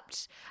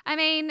corrupt. I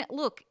mean,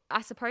 look,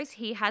 I suppose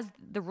he has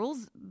the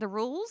rules.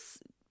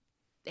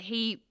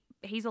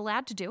 He's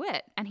allowed to do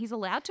it, and he's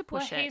allowed to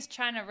push it. He's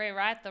trying to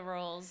rewrite the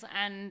rules,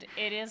 and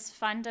it is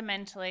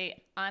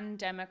fundamentally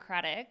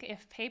undemocratic.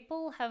 If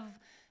people have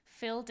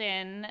filled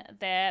in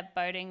their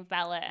voting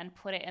ballot and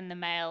put it in the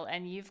mail,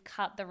 and you've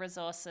cut the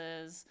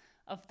resources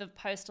of the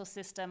postal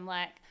system,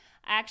 like,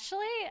 I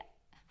actually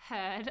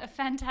heard a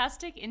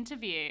fantastic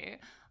interview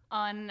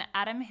on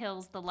Adam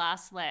Hill's The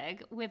Last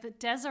Leg with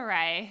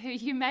Desiree, who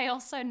you may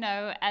also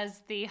know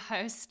as the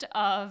host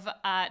of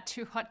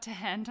Too Hot to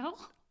Handle.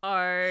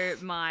 Oh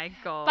my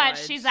God. But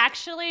she's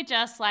actually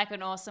just like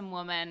an awesome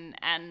woman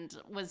and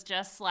was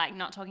just like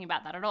not talking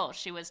about that at all.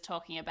 She was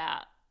talking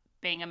about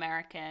being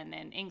American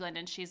in England,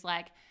 and she's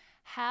like,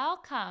 how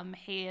come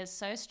he is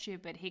so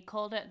stupid? He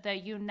called it the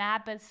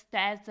United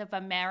States of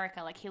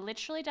America. Like, he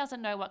literally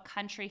doesn't know what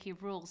country he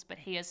rules, but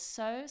he is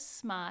so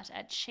smart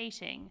at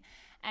cheating.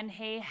 And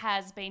he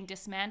has been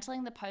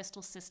dismantling the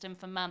postal system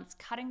for months,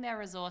 cutting their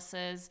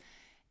resources,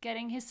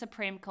 getting his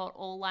Supreme Court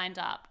all lined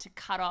up to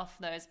cut off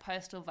those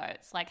postal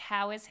votes. Like,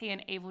 how is he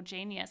an evil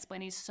genius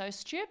when he's so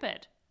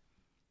stupid?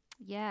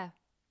 Yeah.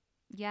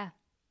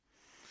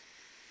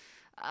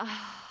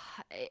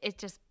 It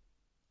just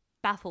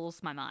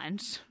baffles my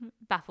mind.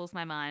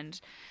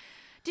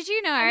 Did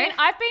you know? I mean,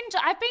 I've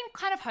been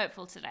kind of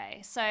hopeful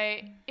today. So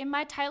in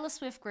my Taylor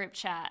Swift group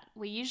chat,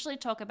 we usually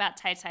talk about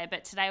Tay-Tay,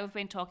 but today we've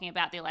been talking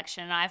about the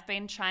election, and I've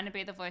been trying to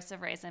be the voice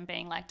of reason,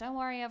 being like, don't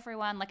worry,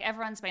 everyone. Like,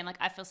 everyone's been like,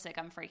 I feel sick,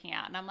 I'm freaking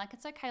out. And I'm like,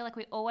 it's okay. Like,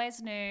 we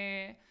always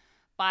knew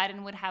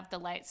Biden would have the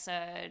late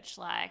surge,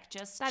 like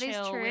just That is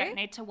chill. We true. don't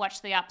need to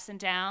watch the ups and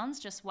downs,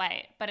 just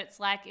wait. But it's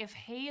like if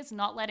he is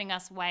not letting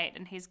us wait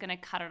and he's going to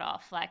cut it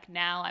off, like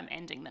now I'm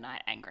ending the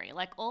night angry.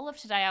 Like all of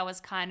today I was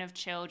kind of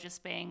chill,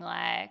 just being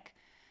like,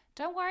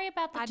 don't worry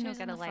about the Biden will twos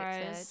get and a the late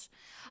fro's.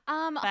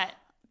 surge.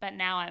 But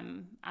now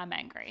I'm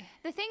angry.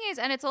 The thing is,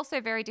 and it's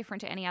also very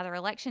different to any other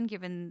election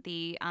given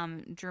the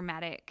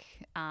dramatic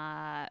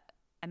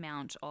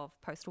amount of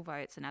postal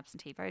votes and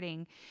absentee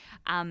voting.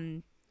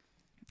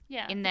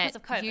 Yeah, In because that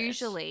of COVID.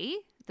 usually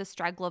the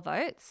straggler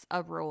votes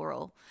are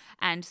rural,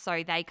 and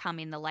so they come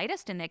in the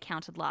latest and they're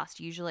counted last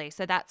usually.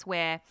 So that's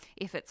where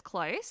if it's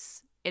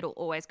close, it'll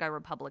always go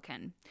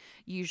Republican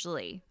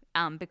usually.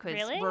 Because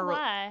Really? rural,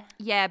 Why?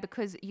 yeah,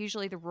 because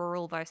usually the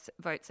rural votes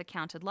are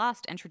counted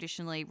last, and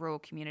traditionally rural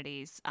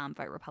communities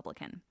vote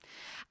Republican.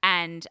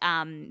 And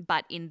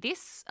but in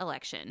this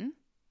election,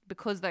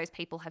 because those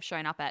people have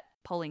shown up at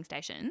polling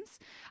stations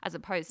as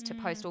opposed to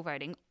postal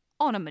voting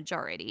on a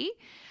majority,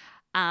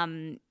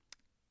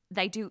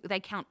 they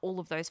count all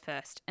of those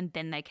first, and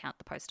then they count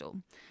the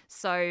postal.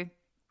 So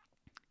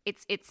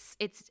it's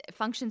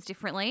functions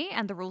differently,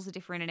 and the rules are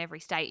different in every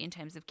state in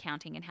terms of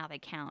counting and how they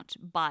count,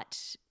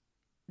 but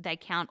they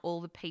count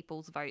all the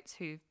people's votes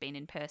who've been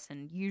in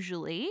person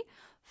usually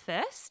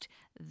first,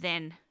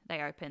 then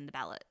they open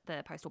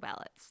the postal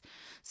ballots.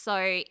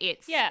 So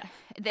they're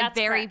that's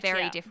very, correct,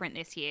 very yeah. different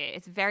this year.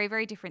 It's very,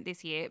 very different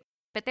this year.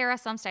 But there are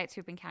some states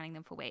who've been counting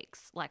them for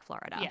weeks, like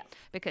Florida,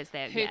 because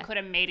they're Who could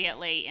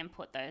immediately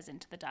input those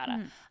into the data.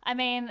 Mm-hmm. I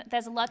mean,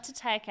 there's a lot to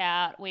take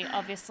out. We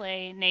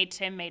obviously need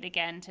to meet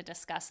again to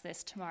discuss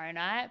this tomorrow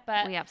night.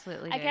 But We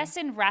absolutely I do. guess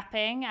in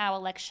wrapping our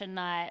election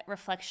night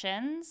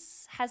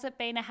reflections, has it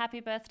been a happy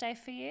birthday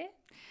for you?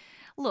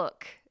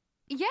 Look,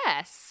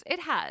 yes, it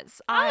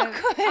has.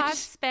 good. I've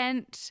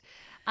spent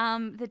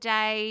the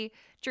day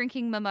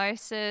drinking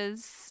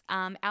mimosas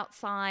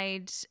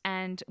outside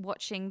and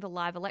watching the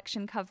live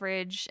election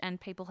coverage, and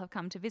people have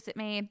come to visit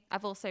me.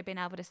 I've also been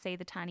able to see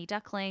the tiny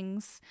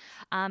ducklings,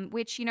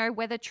 which,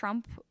 whether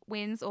Trump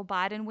wins or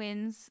Biden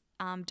wins,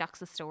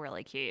 ducks are still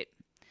really cute.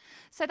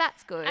 So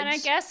that's good. And I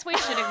guess we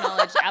should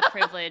acknowledge our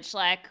privilege.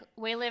 Like,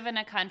 we live in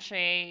a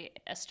country,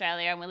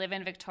 Australia, and we live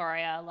in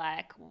Victoria.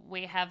 Like,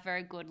 we have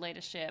very good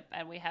leadership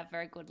and we have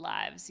very good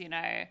lives.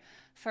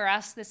 For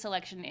us, this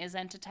election is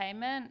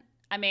entertainment.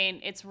 I mean,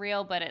 it's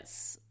real, but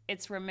it's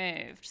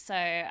removed. So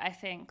I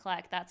think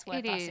that's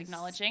worth us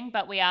acknowledging.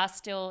 But we are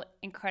still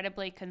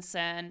incredibly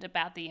concerned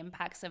about the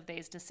impacts of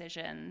these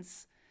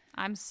decisions.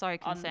 I'm so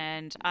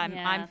concerned. I'm the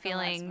lives of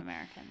feeling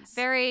Americans.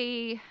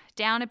 very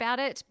down about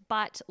it.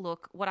 But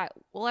look,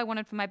 all I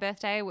wanted for my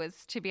birthday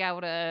was to be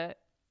able to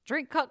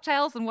drink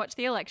cocktails and watch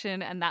the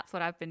election, and that's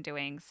what I've been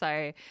doing.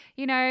 So,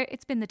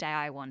 it's been the day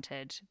I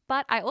wanted.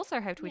 But I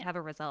also hoped we'd have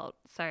a result.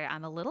 So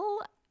I'm a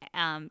little,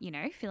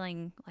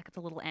 feeling like it's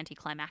a little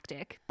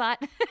anticlimactic. But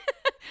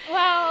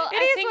Well, It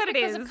I is think what it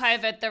because is. of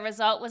COVID, the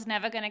result was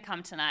never going to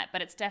come tonight,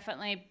 but it's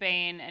definitely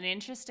been an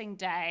interesting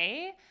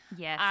day.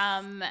 yes,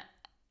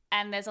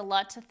 And there's a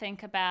lot to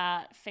think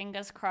about.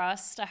 Fingers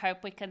crossed. I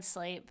hope we can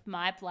sleep.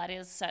 My blood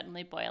is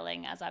certainly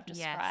boiling, as I've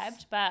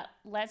described. But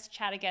let's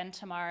chat again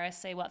tomorrow,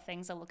 see what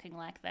things are looking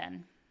like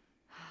then.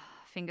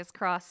 fingers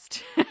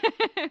crossed.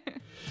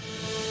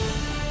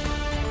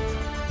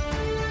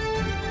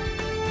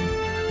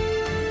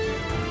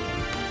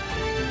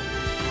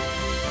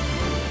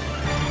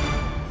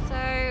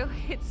 So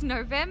it's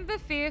November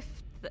 5th,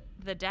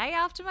 the day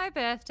after my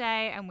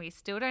birthday, and we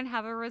still don't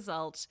have a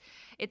result.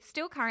 It's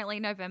still currently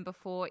November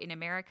 4 in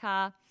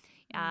America.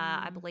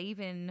 I believe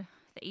in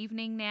the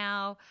evening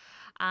now.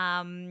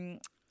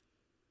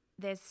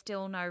 There's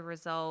still no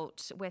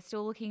result. We're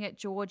still looking at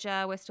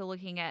Georgia. We're still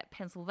looking at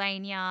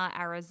Pennsylvania,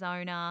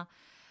 Arizona,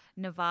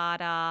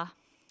 Nevada,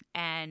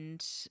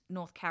 and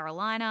North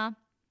Carolina,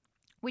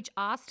 which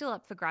are still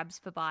up for grabs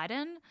for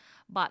Biden,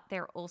 but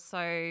they're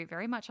also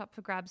very much up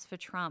for grabs for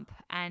Trump.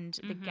 And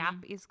the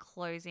gap is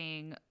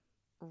closing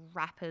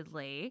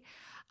rapidly.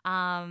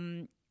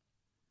 I'm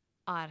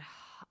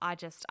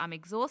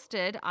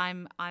exhausted.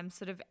 I'm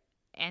sort of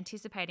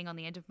anticipating on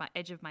the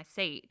edge of my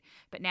seat,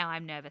 but now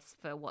I'm nervous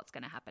for what's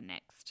going to happen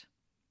next.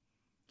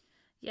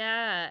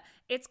 Yeah,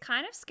 it's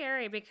kind of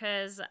scary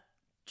because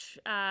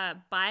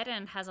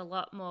Biden has a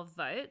lot more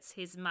votes.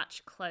 He's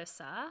much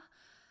closer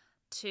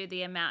to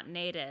the amount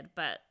needed,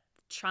 but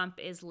Trump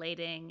is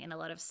leading in a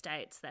lot of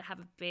states that have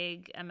a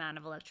big amount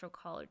of electoral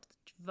college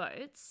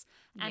votes.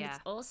 And it's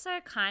also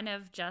kind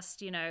of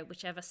just,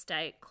 whichever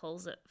state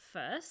calls it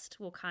first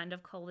will kind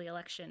of call the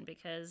election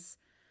because,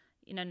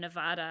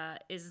 Nevada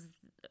is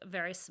a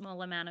very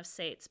small amount of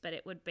seats, but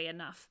it would be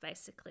enough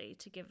basically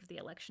to give the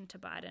election to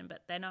Biden. But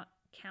they're not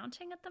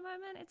counting at the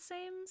moment, it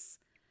seems.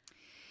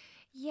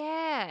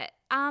 Yeah.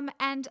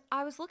 And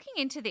I was looking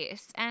into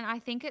this, and I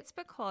think it's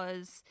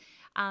because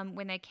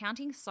when they're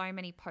counting so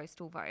many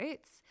postal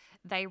votes,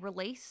 they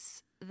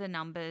release the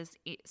numbers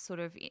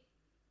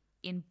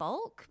in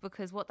bulk,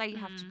 because what they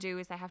have to do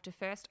is they have to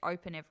first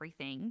open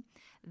everything,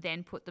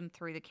 then put them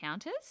through the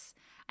counters.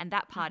 And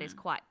that part is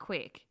quite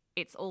quick.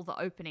 It's all the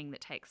opening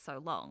that takes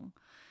so long.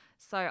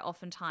 So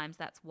oftentimes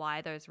that's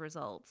why those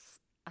results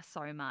are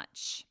so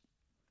much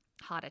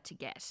harder to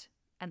get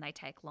and they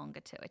take longer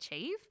to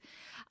achieve.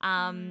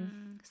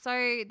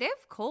 So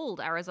they've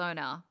called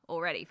Arizona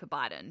already for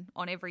Biden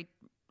on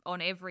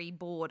every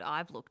board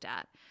I've looked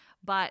at.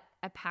 But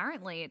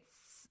apparently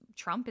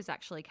Trump is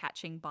actually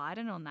catching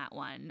Biden on that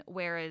one,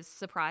 whereas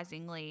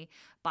surprisingly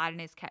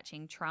Biden is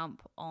catching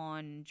Trump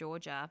on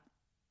Georgia.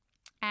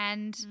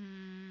 And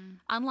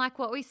unlike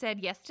what we said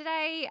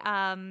yesterday,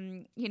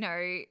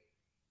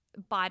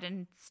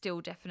 Biden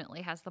still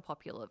definitely has the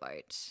popular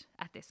vote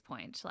at this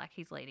point. Like,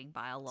 he's leading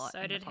by a lot.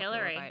 So did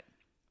Hillary. Vote.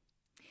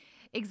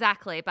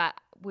 Exactly. But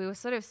we were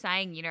sort of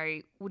saying,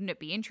 wouldn't it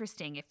be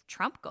interesting if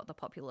Trump got the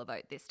popular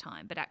vote this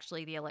time? But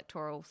actually the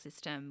electoral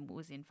system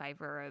was in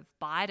favor of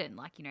Biden.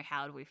 Like,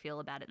 how do we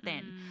feel about it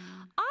then?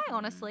 I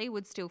honestly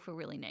would still feel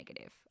really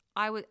negative.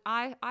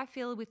 I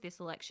feel with this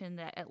election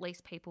that at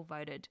least people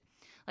voted.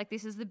 Like,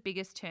 this is the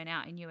biggest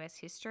turnout in US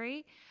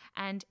history,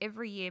 and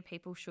every year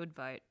people should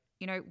vote.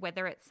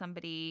 Whether it's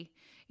somebody,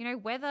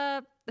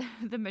 whether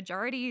the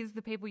majority is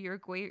the people you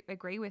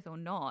agree with or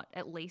not,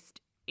 at least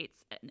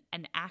it's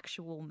an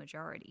actual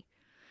majority,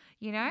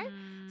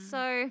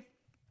 So,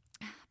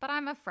 but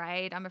I'm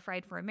afraid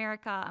for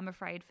America. I'm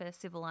afraid for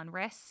civil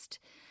unrest.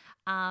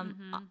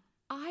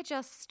 I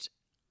just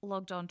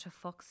logged on to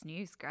Fox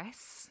News,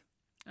 Grace,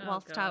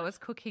 whilst I was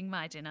cooking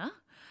my dinner.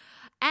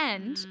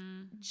 And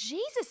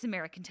Jesus,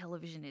 American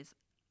television is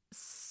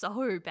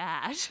so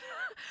bad,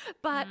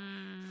 but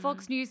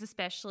Fox News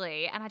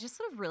especially. And I just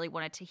sort of really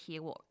wanted to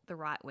hear what the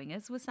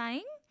right-wingers were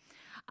saying,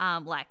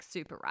 like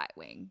super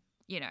right-wing,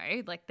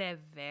 like they're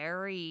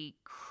very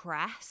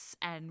crass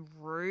and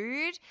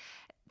rude.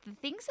 The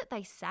things that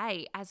they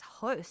say as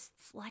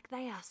hosts, like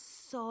they are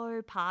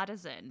so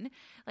partisan,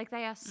 like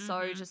they are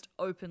so just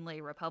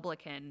openly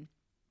Republican.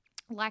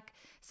 Like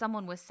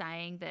someone was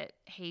saying that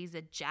he's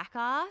a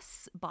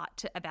jackass,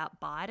 but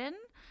about Biden,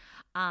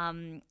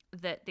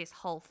 that this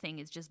whole thing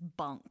is just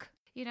bunk.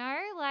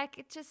 Like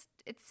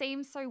it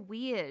seems so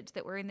weird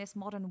that we're in this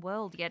modern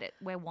world, yet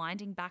we're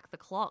winding back the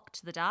clock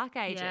to the dark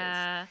ages.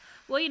 Yeah.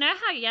 Well, you know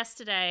how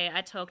yesterday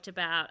I talked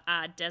about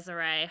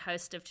Desiree,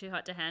 host of Too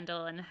Hot to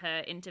Handle, and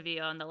her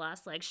interview on The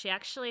Last Leg. She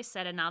actually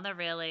said another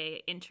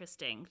really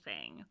interesting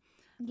thing,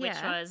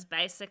 which was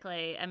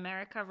basically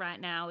America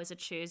right now is a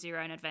choose your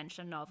own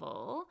adventure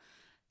novel.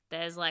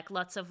 There's like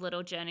lots of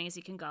little journeys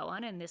you can go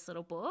on in this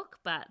little book,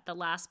 but the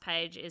last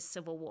page is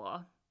civil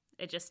war.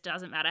 It just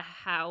doesn't matter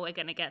how we're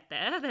going to get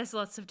there. There's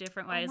lots of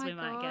different ways we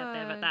might get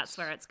there, but that's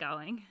where it's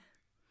going.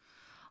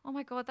 Oh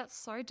my God, that's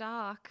so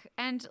dark.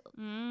 And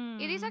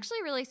it is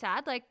actually really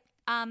sad. Like,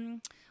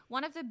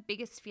 one of the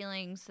biggest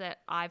feelings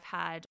that I've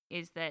had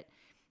is that,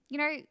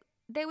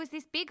 there was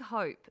this big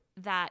hope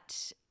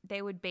that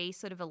there would be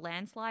sort of a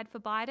landslide for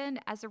Biden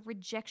as a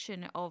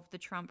rejection of the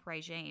Trump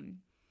regime.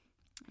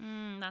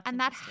 And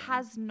that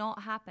has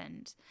not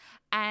happened.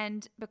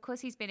 And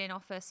because he's been in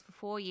office for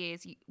 4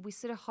 years, we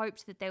sort of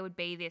hoped that there would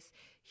be this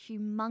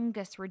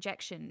humongous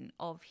rejection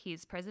of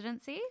his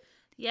presidency.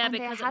 Yeah, and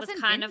because it was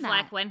kind of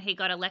like when he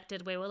got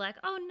elected, we were like,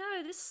 oh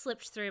no, this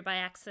slipped through by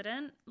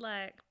accident.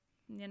 Like,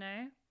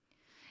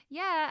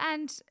 Yeah,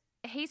 and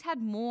he's had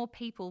more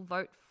people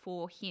vote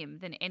for him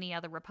than any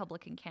other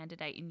Republican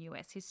candidate in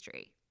US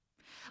history.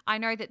 I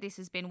know that this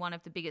has been one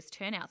of the biggest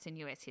turnouts in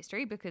US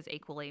history because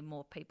equally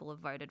more people have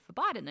voted for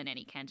Biden than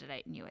any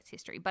candidate in US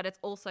history, but it's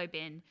also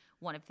been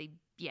one of the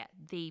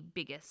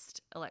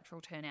biggest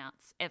electoral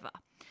turnouts ever.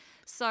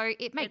 So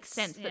it makes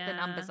sense that the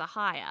numbers are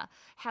higher.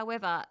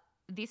 However,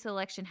 this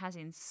election has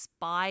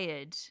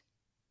inspired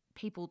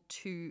people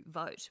to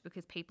vote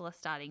because people are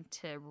starting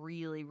to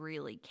really,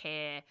 really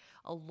care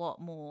a lot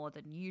more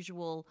than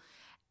usual.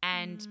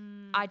 And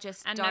I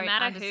just don't understand.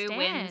 And no matter who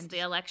wins the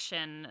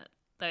election,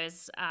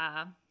 those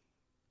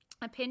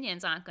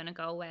opinions aren't going to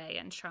go away,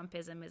 and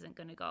Trumpism isn't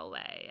going to go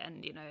away,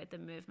 and, the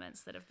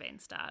movements that have been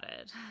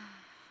started.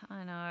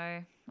 I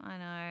know.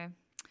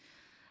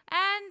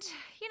 And,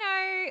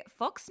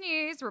 Fox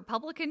News,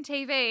 Republican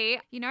TV,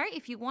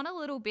 if you want a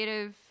little bit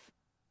of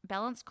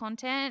balanced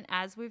content,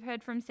 as we've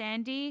heard from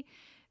Sandy,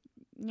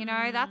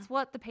 that's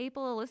what the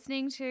people are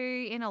listening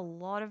to in a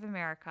lot of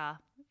America.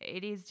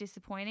 It is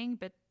disappointing,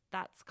 but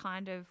that's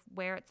kind of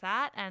where it's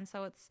at, and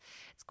so it's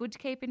good to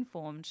keep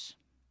informed.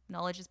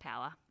 Knowledge is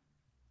power.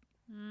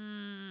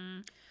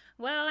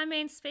 Well, I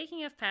mean,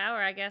 speaking of power,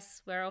 I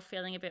guess we're all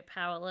feeling a bit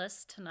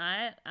powerless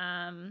tonight.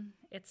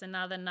 It's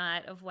another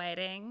night of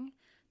waiting.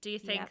 Do you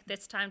think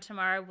this time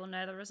tomorrow we'll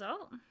know the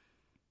result?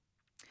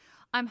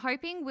 I'm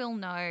hoping we'll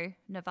know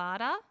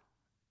Nevada,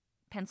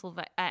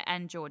 Pennsylvania,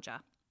 and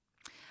Georgia.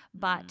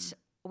 But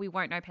we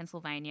won't know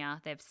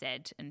Pennsylvania, they've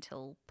said,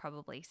 until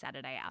probably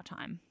Saturday our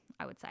time,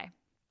 I would say.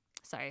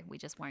 So we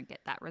just won't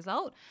get that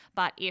result.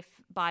 But if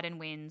Biden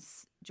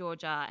wins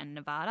Georgia and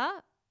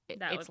Nevada,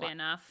 that would be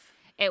enough.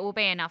 It will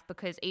be enough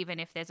because even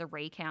if there's a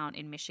recount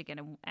in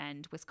Michigan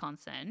and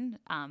Wisconsin,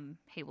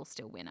 he will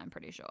still win, I'm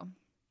pretty sure.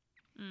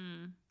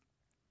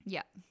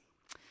 Yeah.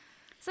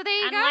 So there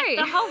you and go. Like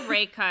the whole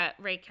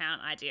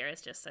recount idea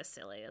is just so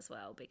silly as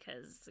well,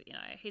 because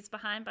he's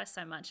behind by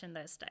so much in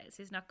those states.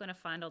 He's not going to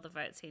find all the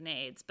votes he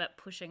needs, but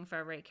pushing for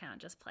a recount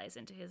just plays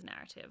into his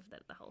narrative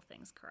that the whole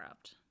thing's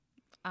corrupt.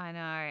 I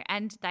know.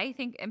 And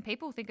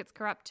people think it's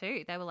corrupt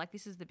too. They were like,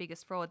 this is the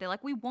biggest fraud. They're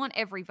like, we want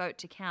every vote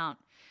to count,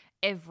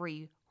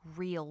 every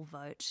real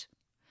vote.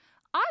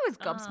 I was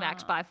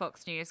gobsmacked by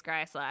Fox News,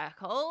 Grace. Like,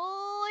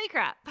 holy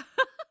crap.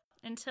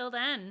 Until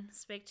then,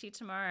 speak to you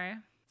tomorrow.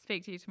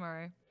 Speak to you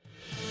tomorrow.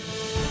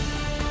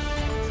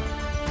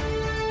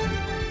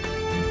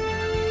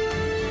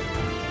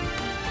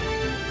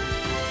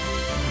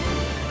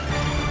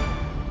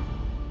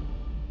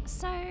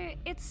 So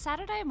it's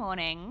Saturday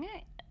morning,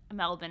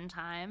 Melbourne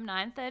time,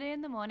 9:30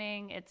 in the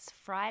morning. It's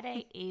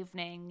Friday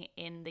evening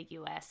in the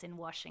US, in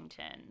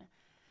Washington.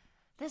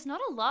 There's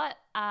not a lot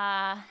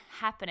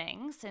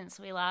happening since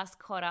we last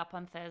caught up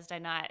on Thursday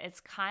night. It's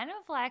kind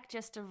of like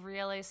just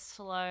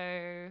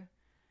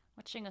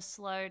watching a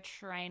slow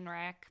train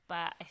wreck,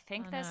 but I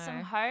think there's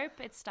some hope.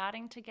 It's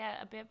starting to get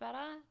a bit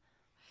better.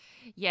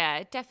 Yeah,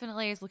 it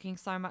definitely is looking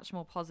so much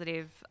more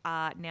positive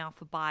now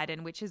for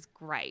Biden, which is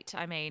great.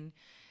 I mean,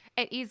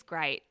 it is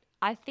great.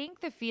 I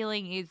think the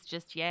feeling is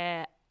just,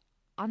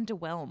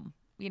 underwhelm.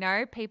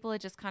 People are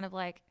just kind of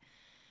like,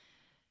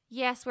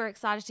 yes, we're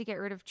excited to get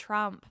rid of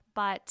Trump,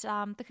 but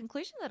the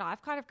conclusion that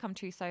I've kind of come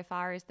to so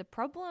far is the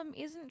problem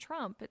isn't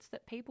Trump, it's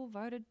that people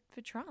voted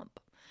for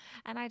Trump.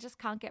 And I just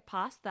can't get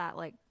past that.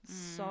 Like,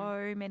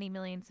 so many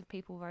millions of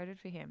people voted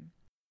for him.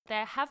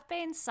 There have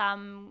been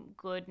some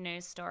good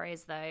news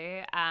stories,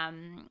 though.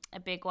 A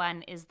big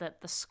one is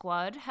that the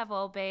Squad have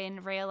all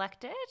been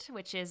re-elected,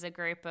 which is a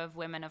group of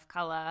women of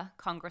colour,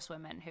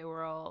 congresswomen, who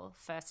were all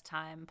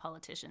first-time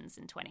politicians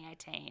in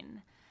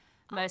 2018.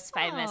 Most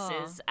famous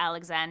is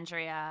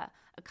Alexandria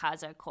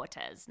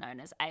Ocasio-Cortez, known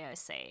as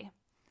AOC.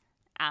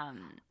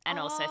 And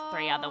also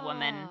three other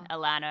women,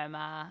 Ilhan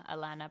Omar,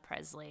 Alana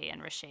Presley,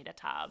 and Rashida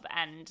Tlaib.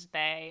 And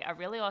they are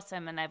really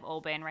awesome, and they've all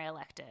been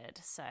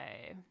re-elected. So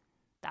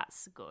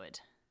that's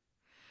good.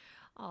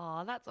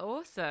 Oh, that's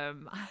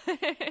awesome.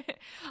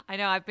 I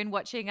know I've been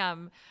watching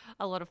a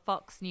lot of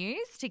Fox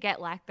News to get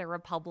like the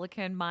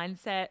Republican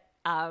mindset.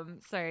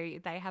 So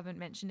they haven't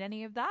mentioned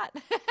any of that.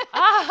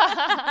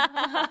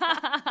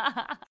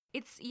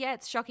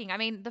 It's shocking. I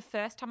mean, the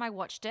first time I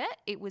watched it,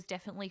 it was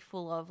definitely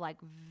full of like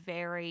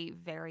very,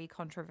 very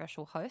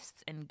controversial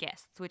hosts and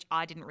guests, which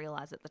I didn't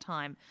realize at the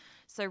time.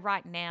 So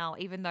right now,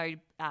 even though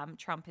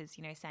Trump is,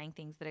 saying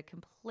things that are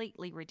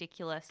completely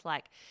ridiculous,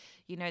 like,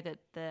 that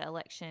the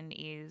election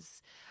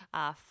is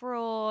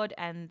fraud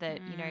and that,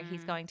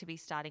 he's going to be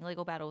starting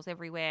legal battles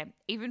everywhere,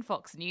 even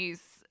Fox News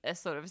are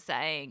sort of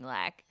saying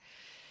like,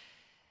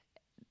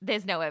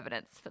 there's no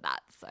evidence for that.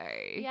 So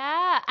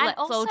yeah, and let's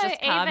also all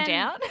just calm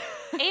down.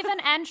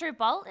 Even Andrew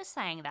Bolt is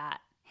saying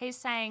that. He's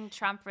saying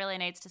Trump really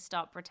needs to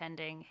stop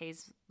pretending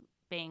he's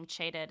being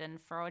cheated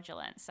and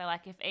fraudulent. So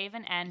like if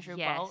even Andrew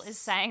Bolt is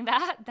saying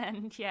that,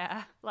 then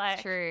yeah. Like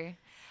it's true.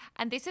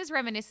 And this is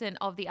reminiscent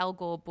of the Al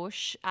Gore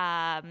Bush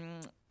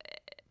battle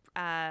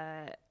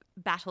at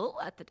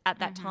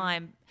that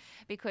time,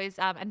 because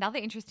another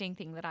interesting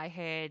thing that I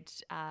heard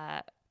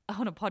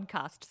on a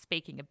podcast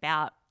speaking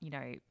about,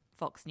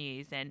 Fox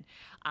News and,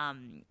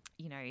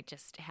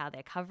 just how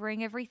they're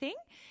covering everything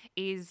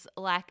is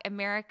like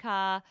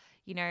America,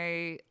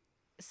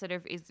 sort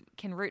of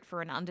can root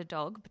for an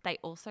underdog, but they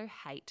also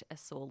hate a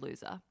sore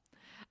loser.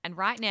 And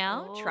right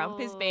now,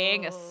 Trump is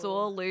being a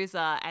sore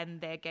loser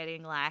and they're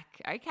getting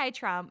like, okay,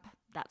 Trump,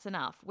 that's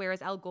enough.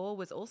 Whereas Al Gore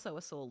was also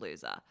a sore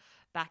loser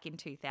back in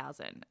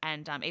 2000.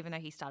 And even though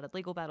he started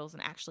legal battles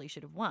and actually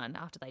should have won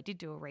after they did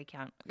do a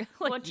recount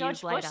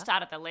George Bush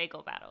started the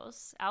legal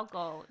battles. Al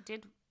Gore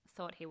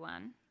thought he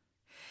won.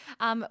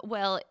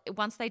 Well,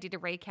 once they did a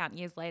recount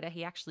years later,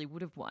 he actually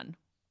would have won.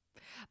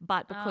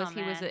 But because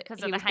he was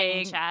because of the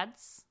hanging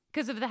chads.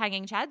 Because of the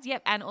hanging chads,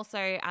 yep. And also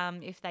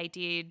if they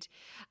did,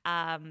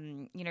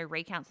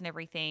 recounts and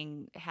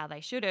everything how they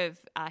should have,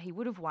 he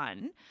would have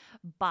won.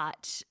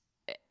 But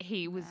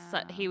he was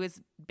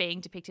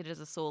being depicted as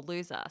a sore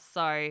loser.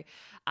 So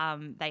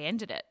they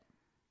ended it.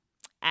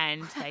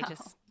 And they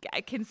just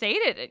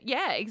conceded it.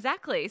 Yeah,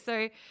 exactly.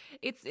 So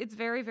it's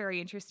very,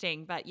 very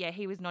interesting. But yeah,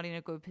 he was not in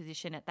a good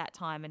position at that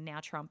time, and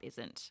now Trump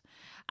isn't.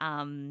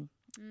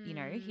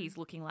 He's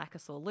looking like a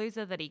sore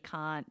loser, that he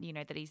can't,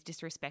 that he's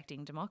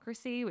disrespecting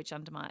democracy, which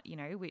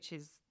which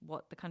is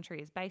what the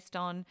country is based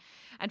on.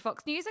 And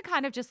Fox News are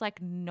kind of just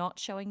like not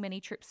showing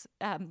many clips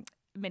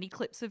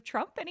of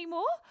Trump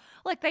anymore,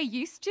 like they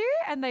used to,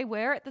 and they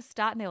were at the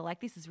start, and they were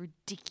like, this is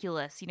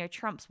ridiculous,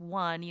 Trump's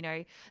won,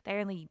 they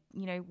only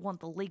want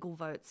the legal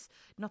votes,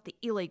 not the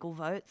illegal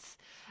votes,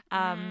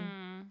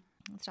 and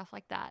stuff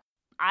like that.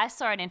 I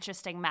saw an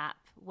interesting map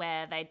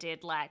where they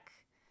did like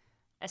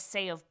a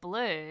sea of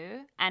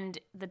blue, and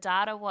the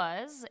data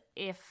was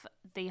if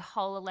the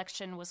whole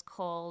election was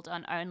called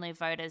on only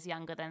voters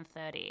younger than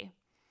 30.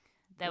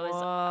 There was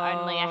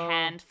only a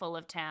handful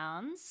of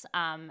towns,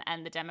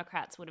 and the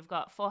Democrats would have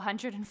got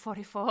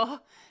 444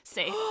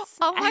 seats.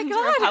 Oh my and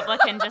God.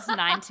 Republican just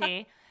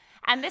 90.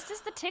 And this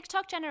is the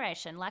TikTok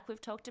generation, like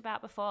we've talked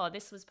about before.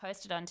 This was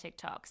posted on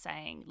TikTok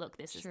saying, look,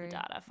 this is the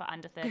data for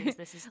under 30s.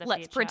 This is the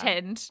Let's future.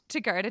 pretend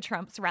to go to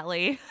Trump's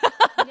rally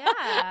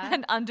Yeah.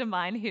 and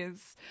undermine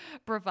his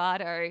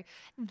bravado.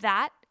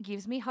 That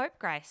gives me hope,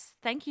 Grace.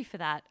 Thank you for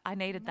that. I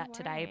needed that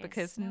today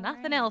because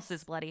nothing else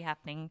is bloody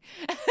happening.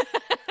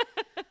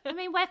 I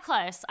mean, we're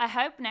close. I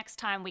hope next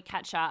time we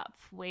catch up,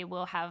 we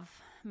will have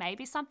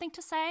maybe something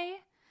to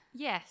say.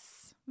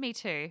 Yes, me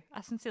too.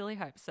 I sincerely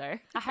hope so.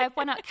 I hope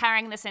we're not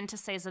carrying this into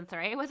season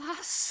 3 with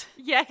us.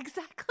 Yeah,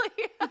 exactly.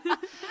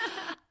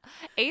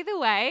 Either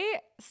way,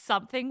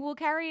 something will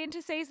carry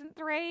into season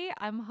 3.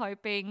 I'm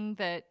hoping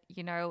that,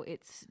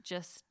 it's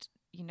just,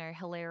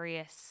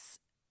 hilarious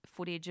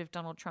footage of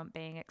Donald Trump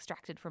being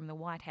extracted from the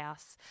White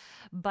House.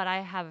 But I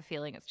have a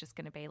feeling it's just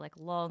going to be like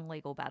long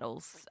legal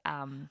battles,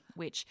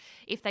 which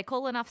if they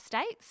call enough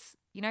states,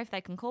 if they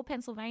can call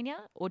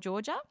Pennsylvania or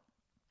Georgia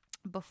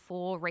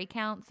before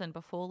recounts and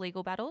before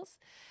legal battles,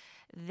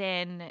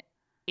 then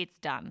it's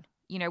done.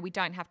 We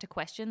don't have to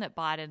question that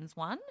Biden's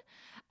won.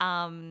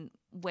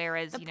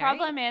 Whereas, the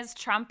problem is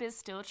Trump is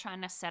still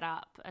trying to set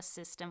up a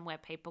system where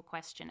people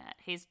question it.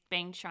 He's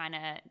been trying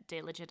to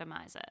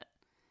delegitimize it.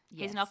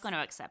 Yes. He's not going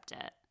to accept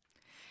it.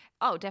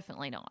 Oh,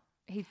 definitely not.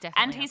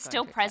 And he's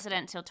still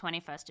president till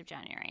 21st of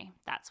January.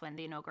 That's when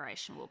the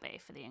inauguration will be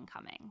for the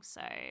incoming.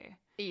 So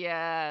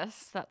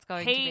yes, that's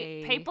going to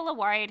be. People are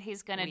worried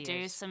he's going to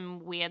do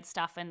some weird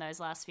stuff in those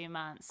last few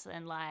months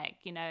and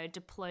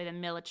deploy the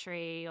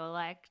military or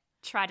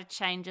try to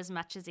change as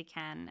much as he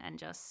can and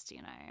just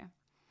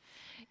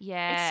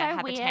yeah, it's so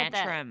have weird a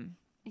tantrum.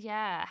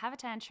 Have a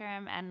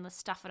tantrum and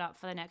stuff it up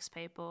for the next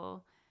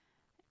people.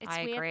 It's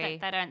I weird agree.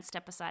 that they don't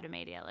step aside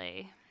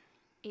immediately.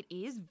 It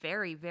is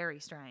very, very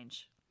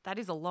strange. That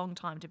is a long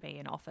time to be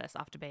in office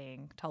after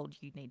being told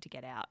you need to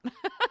get out.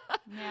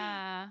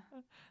 Yeah.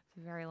 It's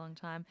a very long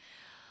time.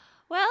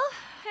 Well,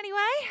 anyway,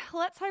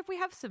 let's hope we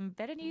have some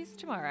better news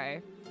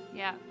tomorrow.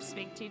 Yeah,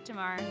 speak to you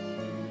tomorrow.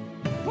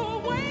 For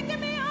waking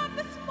me up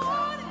this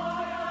morning.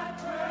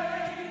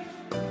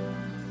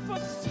 For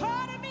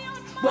starting me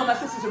on my Well, my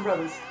sisters and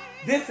brothers,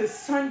 this is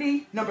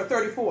Sunday number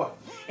 34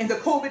 in the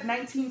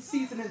COVID-19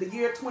 season in the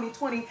year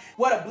 2020.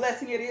 What a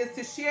blessing it is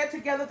to share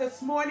together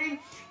this morning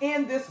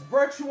in this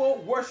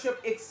virtual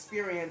worship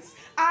experience.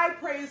 I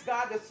praise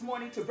God this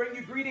morning to bring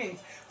you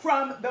greetings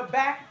from the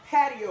back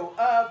patio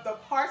of the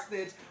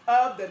parsonage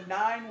of the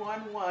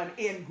 911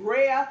 in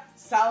Greer,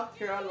 South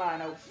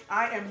Carolina.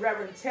 I am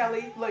Reverend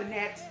Telly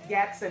Lynette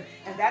Gatson,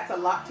 and that's a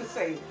lot to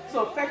say.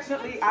 So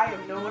affectionately, I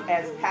am known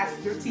as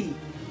Pastor T.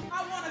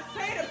 I want to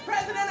say to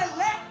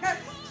President-elect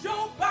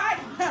Joe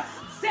Biden,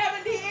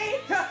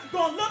 78,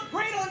 gonna look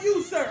great on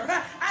you, sir.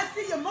 I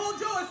see your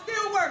mojo is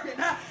still working.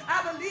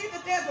 I believe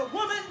that there's a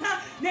woman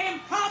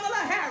named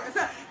Kamala Harris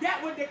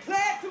that would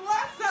declare to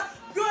us,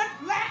 good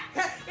black,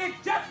 it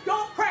just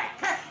don't crack.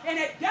 And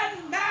it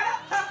doesn't matter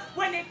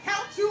when they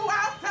count you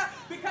out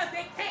because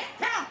they can't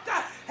count.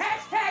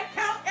 Hashtag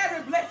count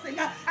every blessing.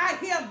 I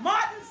hear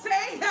Martin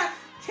say,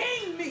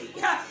 King me.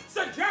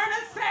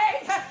 Sojourner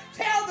say,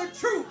 tell the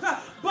truth.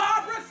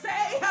 Barbara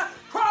say,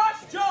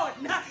 cross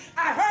Jordan.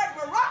 I heard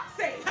Barack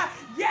say,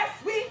 yes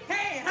we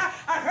can.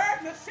 I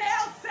heard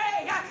Michelle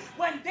say,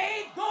 when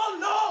they go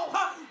low,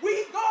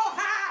 we go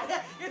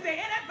high. Is there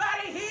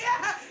anybody here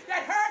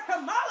that heard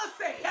Kamala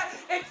say,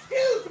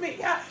 excuse me,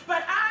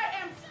 but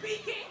I am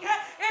speaking.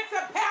 It's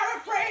a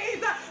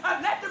paraphrase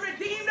of let the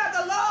redeemed of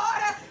the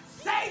Lord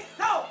say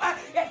so.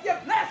 If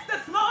you're blessed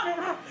this morning,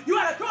 you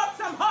ought to throw up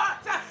some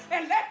hearts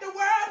and let the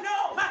world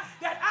know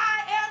that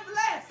I am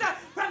blessed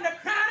from the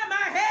crown of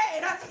my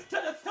head to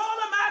the sole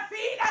of my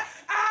feet.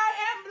 I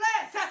am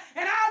blessed,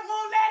 and I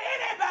won't let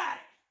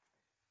anybody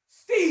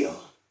steal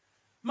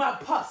my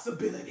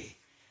possibility.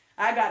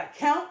 I gotta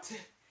count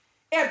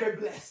every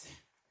blessing.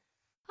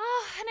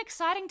 Oh, an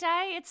exciting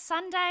day. It's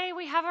Sunday.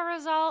 We have a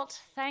result.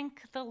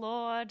 Thank the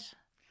Lord.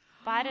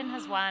 Biden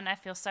has won. I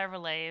feel so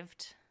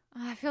relieved.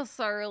 I feel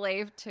so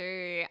relieved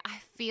too. I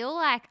feel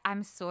like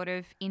I'm sort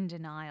of in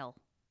denial.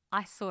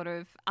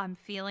 I'm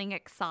feeling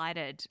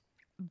excited,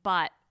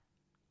 but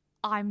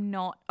I'm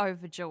not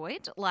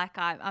overjoyed. Like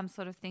I'm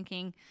sort of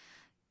thinking,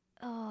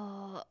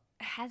 oh,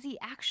 has he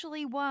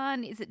actually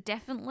won? Is it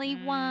definitely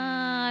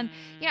won?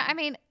 I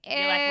mean,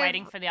 You're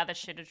waiting for the other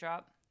shoe to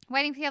drop.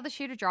 Waiting for the other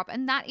shoe to drop.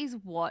 And that is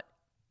what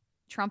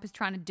Trump is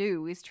trying to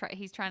do. He's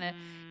trying to,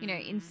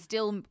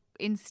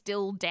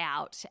 instill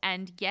doubt.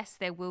 And yes,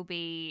 there will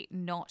be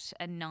not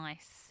a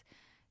nice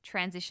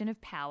transition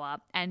of power.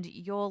 And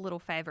your little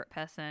favorite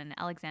person,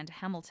 Alexander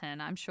Hamilton,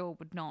 I'm sure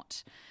would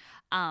not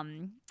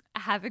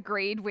have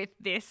agreed with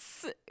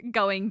this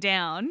going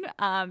down.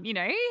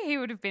 He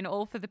would have been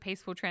all for the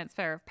peaceful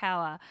transfer of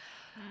power.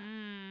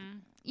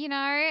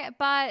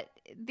 But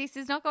this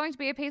is not going to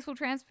be a peaceful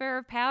transfer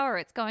of power.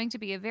 It's going to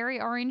be a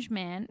very orange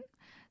man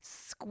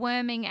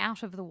squirming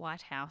out of the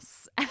White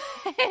House.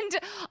 And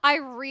I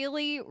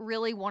really,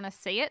 really want to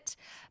see it,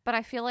 but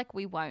I feel like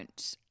we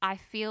won't. I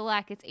feel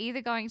like it's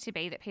either going to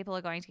be that people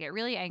are going to get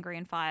really angry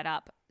and fired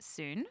up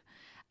soon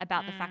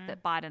about the fact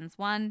that Biden's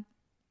won,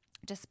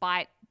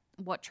 despite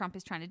what Trump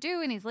is trying to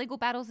do in his legal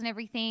battles and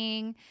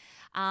everything.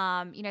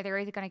 They're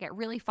either going to get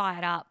really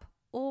fired up,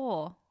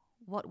 or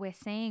what we're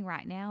seeing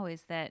right now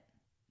is that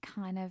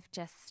kind of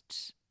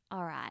just,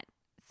 all right,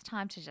 it's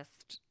time to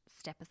just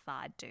step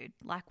aside, dude.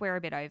 Like, we're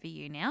a bit over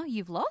you now.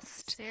 You've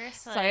lost.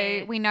 Seriously.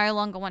 So we no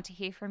longer want to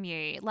hear from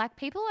you. Like,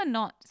 people are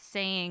not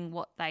seeing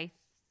what they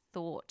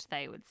thought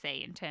they would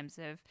see in terms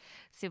of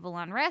civil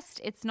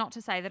unrest. It's not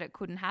to say that it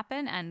couldn't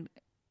happen, and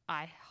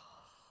I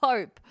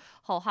hope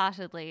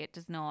wholeheartedly it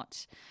does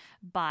not,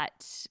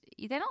 but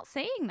they're not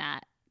seeing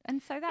that.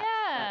 And so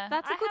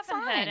that's a good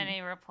sign. I haven't heard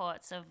any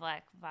reports of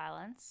like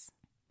violence.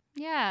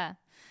 Yeah.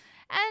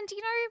 And,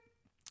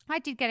 I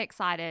did get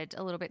excited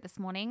a little bit this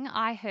morning.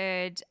 I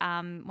heard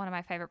one of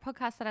my favorite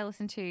podcasts that I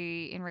listen to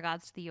in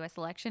regards to the US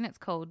election. It's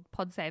called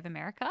Pod Save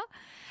America.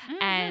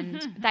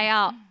 And they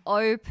are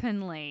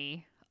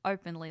openly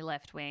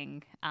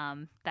left-wing.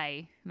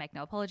 They make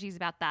no apologies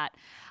about that.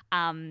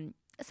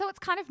 So it's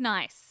kind of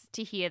nice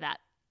to hear that.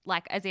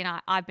 Like, as in,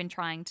 I've been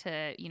trying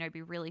to,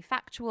 be really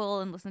factual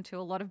and listen to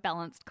a lot of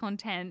balanced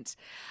content,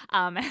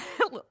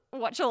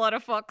 watch a lot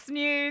of Fox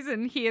News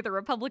and hear the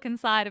Republican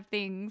side of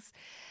things.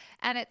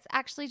 And it's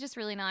actually just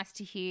really nice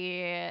to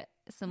hear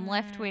some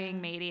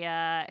left-wing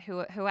media who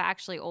are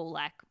actually all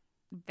like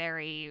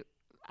very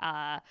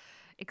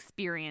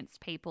experienced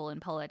people in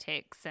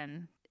politics,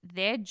 and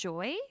their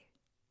joy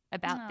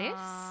about this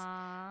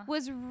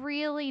was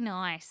really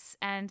nice.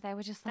 And they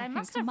were just like, they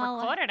must have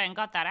recorded and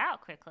got that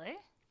out quickly.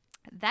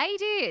 They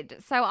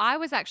did. So I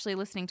was actually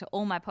listening to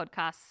all my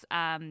podcasts,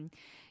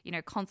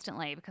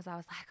 constantly, because I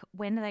was like,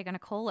 when are they going to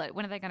call it?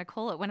 When are they going to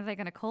call it? When are they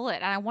going to call it?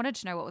 And I wanted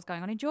to know what was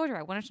going on in Georgia.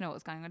 I wanted to know what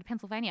was going on in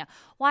Pennsylvania.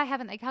 Why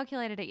haven't they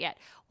calculated it yet?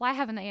 Why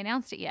haven't they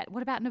announced it yet?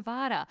 What about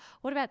Nevada?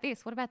 What about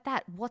this? What about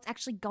that? What's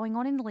actually going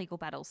on in the legal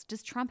battles?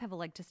 Does Trump have a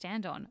leg to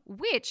stand on?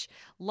 Which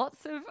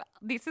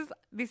this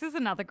is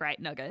another great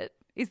nugget,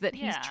 is that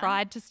he's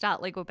tried to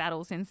start legal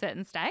battles in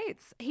certain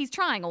states. He's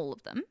trying all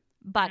of them.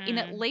 But in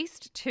at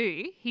least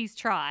 2, he's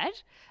tried,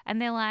 and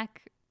they're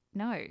like,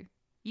 no,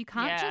 you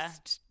can't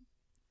just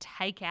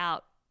take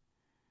out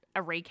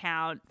a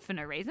recount for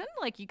no reason.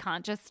 Like, you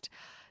can't just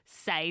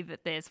say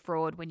that there's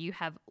fraud when you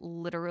have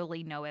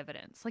literally no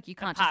evidence. Like, you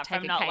can't just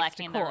take a case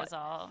to court.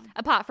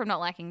 Apart from not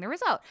liking the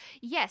result.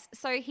 Yes,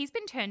 so he's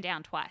been turned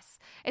down twice.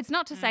 It's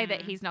not to say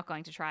that he's not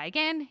going to try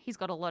again. He's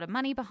got a lot of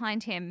money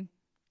behind him.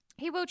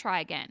 He will try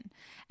again,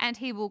 and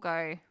he will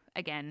go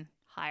again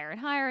higher and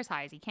higher, as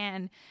high as he can,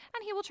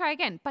 and he will try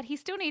again. But he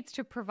still needs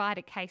to provide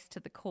a case to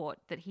the court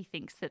that he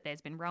thinks that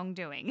there's been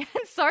wrongdoing.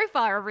 And so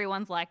far,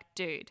 everyone's like,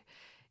 dude,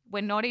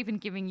 we're not even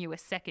giving you a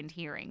second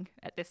hearing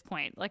at this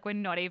point. Like, we're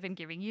not even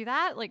giving you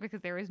that, like,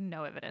 because there is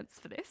no evidence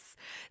for this.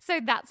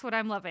 So that's what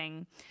I'm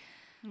loving.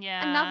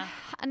 Yeah.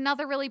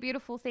 Another really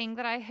beautiful thing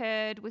that I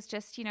heard was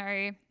just,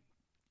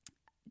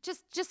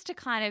 just to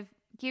kind of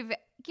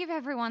give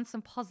everyone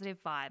some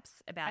positive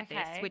vibes about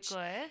this, which,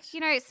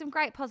 good. Some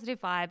great positive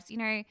vibes.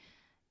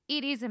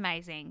 It is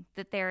amazing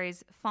that there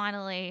is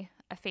finally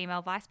a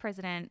female vice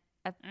president,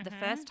 the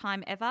first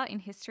time ever in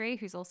history,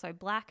 who's also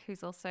black,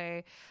 who's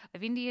also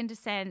of Indian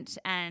descent.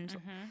 And,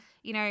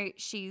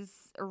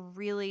 she's a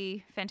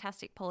really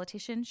fantastic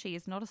politician. She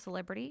is not a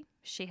celebrity.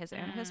 She has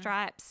earned her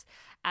stripes,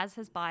 as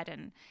has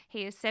Biden.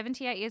 He is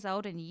 78 years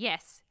old, and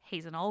yes,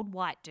 he's an old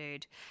white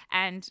dude.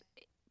 And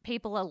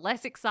people are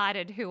less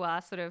excited who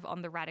are sort of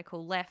on the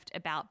radical left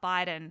about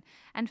Biden,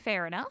 and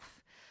fair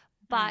enough.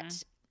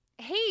 But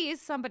he is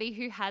somebody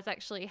who has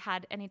actually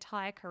had an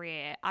entire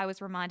career. I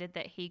was reminded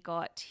that he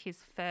got his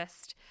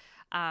first,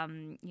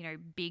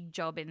 big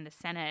job in the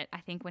Senate, I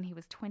think when he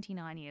was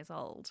 29 years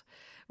old,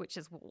 which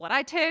is what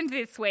I turned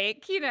this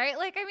week.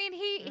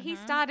 He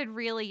started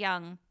really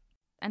young.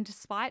 And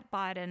despite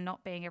Biden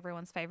not being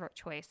everyone's favorite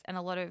choice, and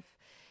a lot of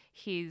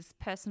his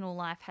personal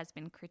life has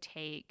been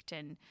critiqued,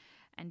 and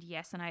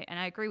yes, and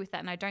I agree with that,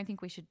 and I don't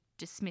think we should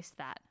dismiss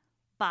that.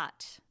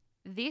 But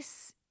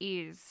this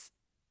is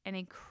an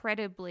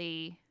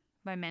incredibly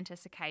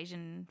momentous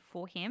occasion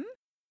for him,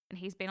 and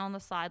he's been on the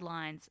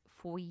sidelines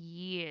for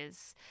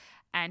years,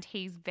 and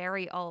he's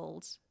very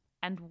old,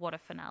 and what a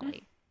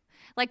finale.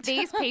 Like,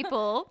 these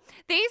people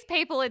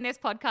in this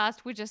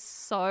podcast were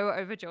just so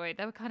overjoyed.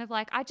 They were kind of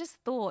like, I just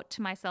thought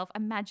to myself,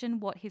 imagine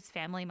what his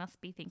family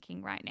must be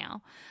thinking right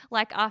now.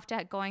 Like,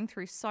 after going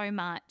through so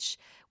much,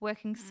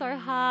 working so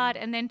hard,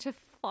 and then to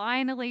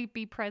finally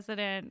be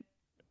president,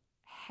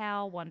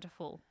 how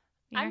wonderful.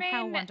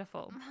 How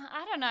wonderful.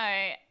 I don't know.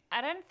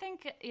 I don't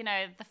think,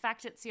 the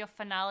fact it's your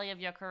finale of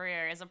your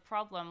career is a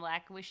problem.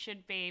 Like, we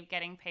should be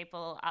getting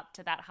people up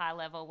to that high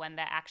level when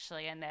they're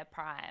actually in their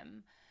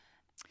prime.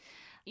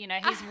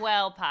 He's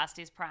well past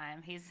his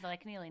prime. He's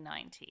like nearly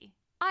 90.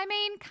 I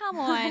mean, come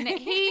on.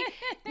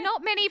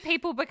 Not many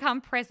people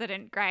become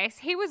president, Grace.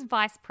 He was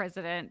vice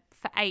president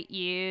for 8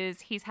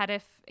 years. He's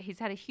had he's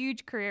had a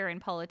huge career in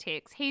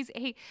politics. He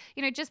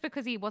just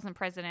because he wasn't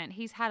president,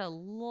 he's had a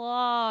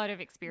lot of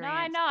experience. No,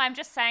 I know. I'm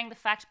just saying the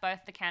fact both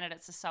the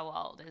candidates are so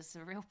old is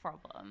a real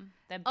problem.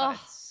 They're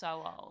both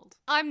so old.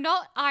 I'm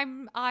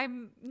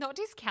not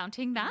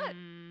discounting that.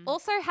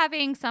 Also,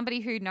 having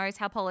somebody who knows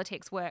how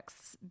politics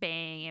works,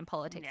 being in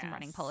politics and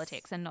running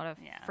politics, and not a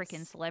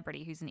freaking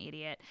celebrity who's an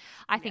idiot.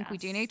 I think we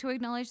do need to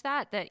acknowledge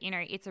that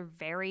it's a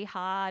very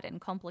hard and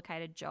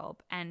complicated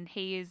job, and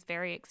he is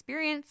very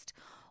experienced,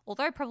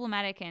 although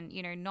problematic and,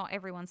 not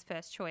everyone's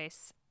first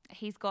choice.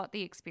 He's got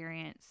the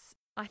experience.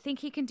 I think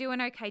he can do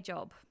an okay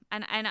job.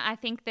 And I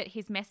think that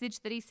his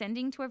message that he's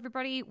sending to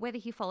everybody, whether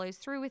he follows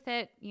through with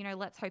it,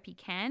 let's hope he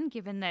can,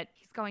 given that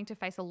he's going to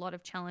face a lot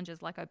of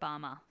challenges like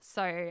Obama.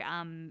 So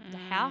the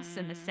House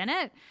and the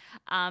Senate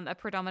are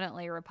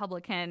predominantly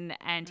Republican,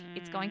 and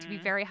it's going to be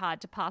very hard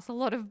to pass a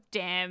lot of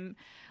damn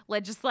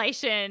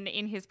legislation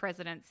in his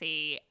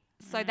presidency.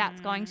 So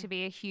that's going to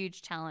be a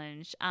huge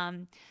challenge.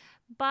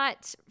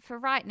 But for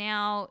right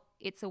now,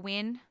 it's a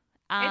win.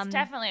 It's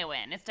definitely a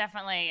win. It's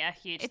definitely a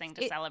huge thing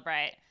to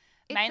celebrate.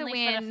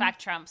 Mainly for the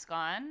fact Trump's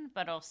gone,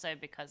 but also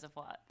because of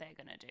what they're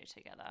going to do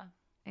together.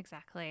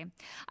 Exactly.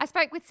 I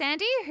spoke with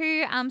Sandy,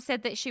 who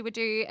said that she would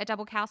do a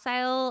double cow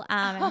sail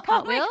and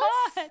cartwheels.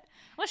 Oh my God.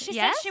 Well, she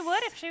said she would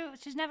if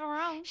she's never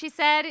wrong. She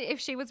said if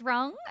she was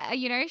wrong,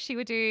 she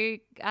would do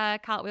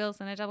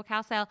cartwheels and a double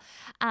cow sail.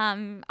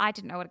 I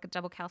didn't know what a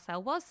double cow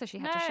sail was, so she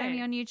had to show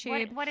me on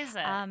YouTube. What is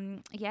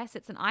it? Yes,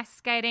 it's an ice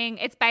skating.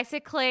 It's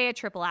basically a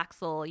triple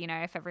axel,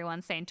 if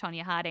everyone's seen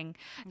Tonya Harding.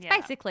 It's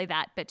basically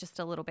that, but just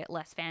a little bit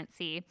less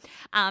fancy.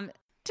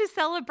 To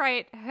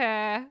celebrate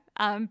her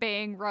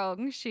being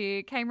wrong,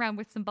 she came around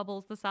with some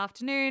bubbles this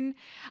afternoon,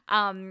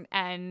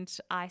 and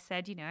I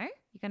said, you're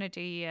going to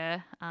do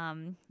your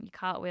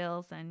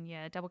cartwheels and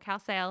your double cow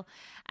sail,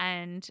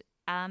 and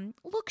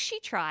look, she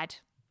tried.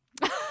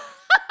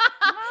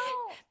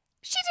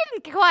 She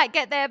didn't quite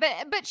get there,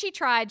 but she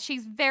tried.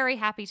 She's very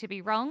happy to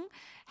be wrong.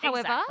 However,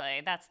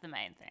 exactly, that's the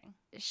main thing.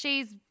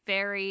 She's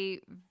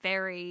very,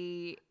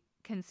 very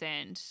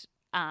concerned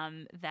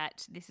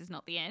that this is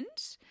not the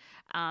end.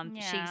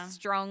 She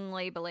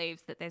strongly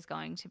believes that there's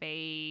going to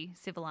be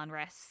civil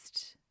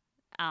unrest,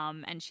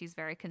 and she's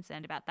very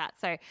concerned about that.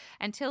 So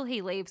until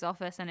he leaves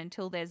office and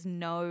until there's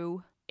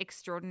no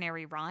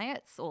extraordinary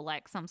riots or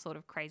like some sort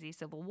of crazy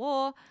civil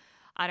war,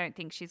 I don't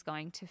think she's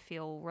going to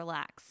feel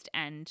relaxed.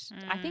 And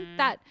I think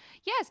that,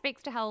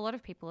 speaks to how a lot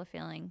of people are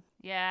feeling.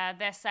 Yeah,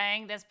 they're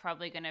saying there's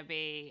probably going to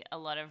be a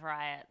lot of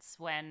riots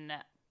when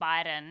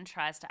Biden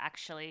tries to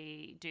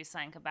actually do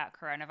something about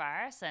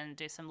coronavirus and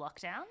do some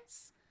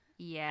lockdowns.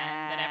 Yeah.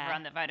 And that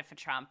everyone that voted for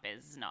Trump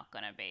is not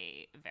going to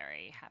be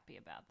very happy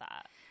about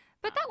that.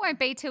 But that won't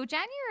be till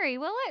January,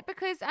 will it?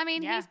 Because,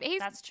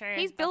 that's true.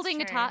 He's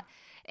building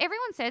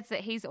everyone says that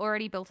he's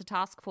already built a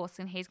task force,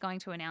 and he's going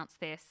to announce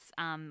this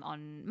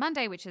on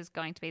Monday, which is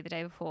going to be the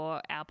day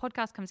before our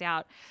podcast comes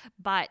out.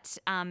 But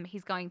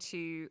he's going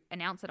to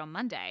announce it on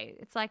Monday.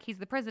 It's like he's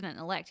the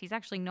president-elect. He's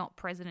actually not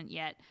president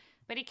yet.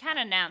 But he can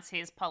announce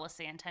his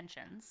policy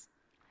intentions.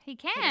 He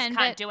can. He just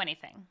can't do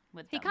anything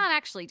with them. He can't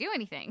actually do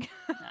anything.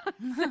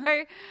 No.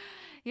 So,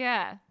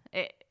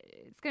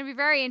 it's going to be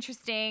very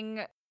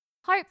interesting.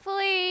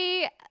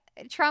 Hopefully,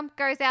 Trump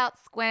goes out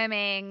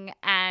squirming,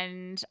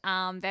 and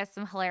there's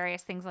some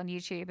hilarious things on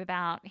YouTube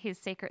about his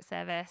Secret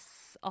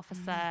Service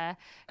officer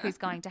who's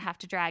going to have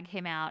to drag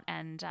him out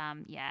and,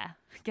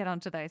 get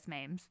onto those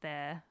memes.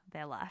 They're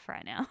life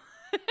right now.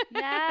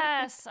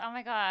 Yes. Oh,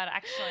 my God.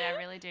 Actually, I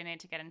really do need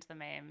to get into the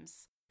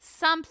memes.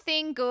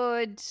 Something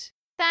good.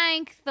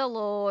 Thank the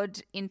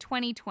Lord in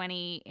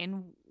 2020,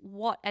 in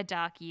what a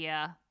dark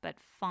year, but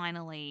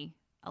finally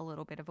a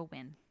little bit of a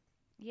win.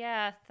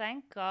 Yeah,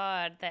 thank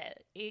God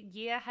that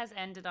year has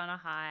ended on a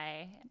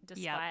high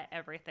despite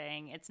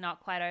everything. It's not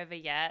quite over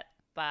yet,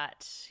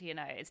 but,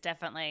 it's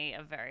definitely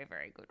a very,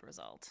 very good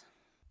result.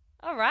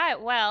 All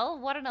right, well,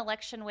 what an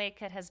election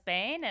week it has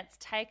been. It's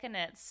taken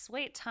its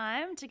sweet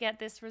time to get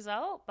this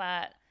result,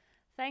 but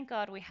thank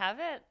God we have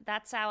it.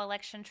 That's our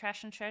election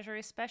trash and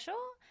treasury special.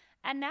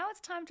 And now it's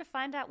time to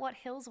find out what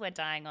hills we're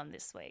dying on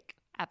this week.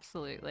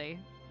 Absolutely.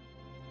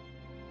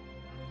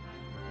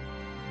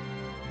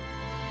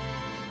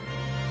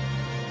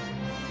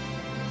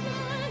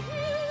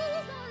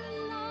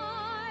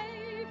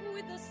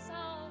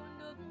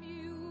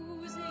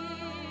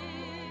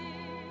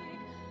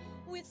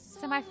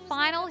 So my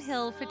final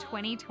hill for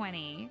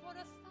 2020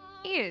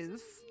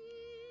 is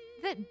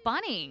that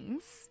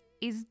Bunnings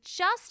is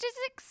just as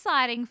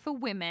exciting for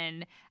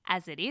women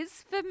as it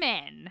is for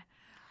men.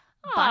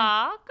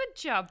 Aw, good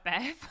job,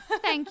 babe.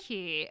 Thank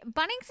you.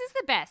 Bunnings is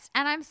the best.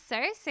 And I'm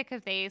so sick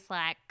of these,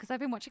 because I've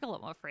been watching a lot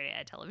more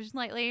free-to-air television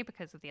lately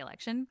because of the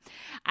election.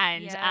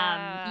 And,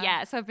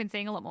 so I've been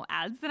seeing a lot more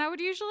ads than I would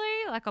usually,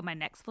 on my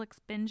Netflix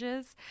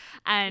binges.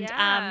 And,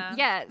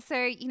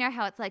 so you know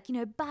how it's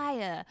buy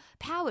a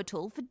power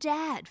tool for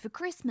dad for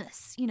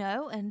Christmas,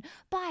 and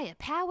buy a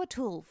power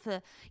tool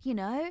for, you're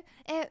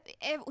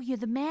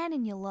the man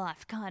in your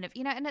life, kind of,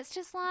 and it's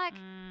just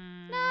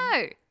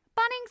no.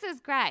 Bunnings is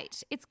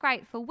great. It's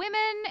great for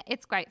women.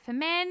 It's great for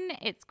men.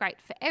 It's great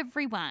for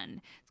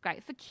everyone. It's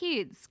great for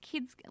kids.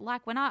 Kids,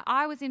 like when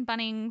I was in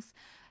Bunnings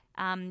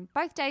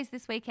both days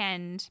this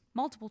weekend,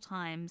 multiple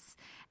times,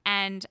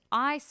 and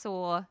I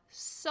saw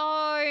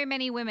so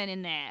many women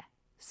in there.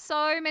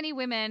 So many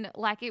women.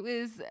 Like it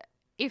was,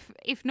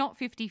 if not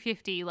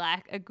 50-50,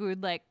 like a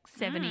good like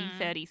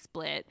 70-30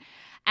 split.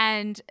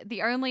 And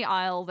the only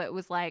aisle that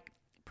was like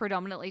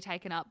predominantly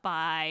taken up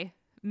by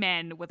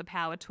men with a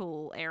power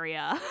tool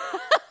area.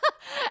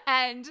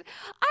 And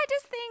I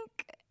just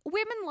think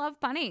women love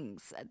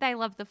Bunnings. They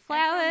love the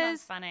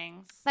flowers.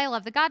 Bunnings. They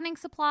love the gardening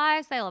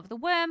supplies. They love the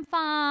worm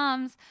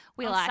farms.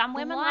 Some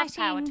women love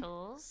power lighting.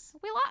 tools.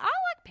 I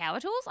like power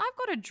tools. I've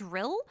got a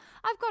drill.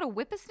 I've got a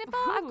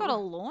whippersnipper. I've got a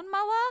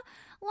lawnmower.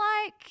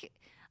 Like,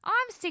 I'm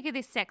sick of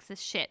this sexist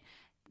shit.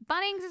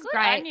 Bunnings is Good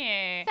great. on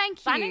you.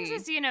 Thank you. Bunnings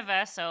is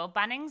universal.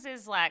 Bunnings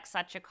is like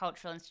such a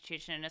cultural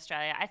institution in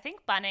Australia. I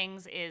think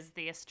Bunnings is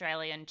the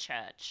Australian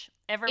church.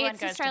 Everyone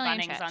It's goes Australian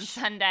to Bunnings church. on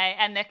Sunday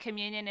and their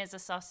communion is a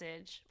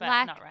sausage, but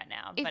Like, not right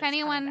now. If but it's coming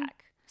anyone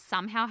back.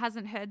 somehow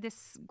hasn't heard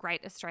this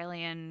great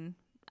Australian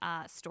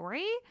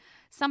story,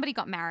 somebody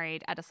got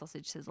married at a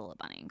sausage sizzle at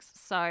Bunnings.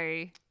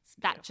 So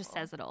that just beautiful.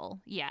 says it all.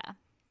 Yeah,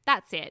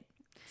 that's it.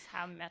 That's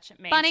how much it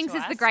means Bunnings to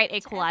is the us, great to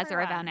equalizer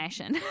of our everyone.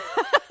 nation.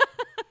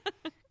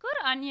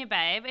 Good on you,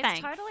 babe. It's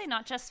Thanks. totally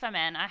not just for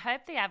men. I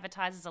hope the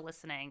advertisers are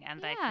listening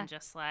and they Yeah. can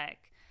just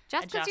like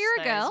Just 'cause adjust you're a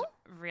those girl,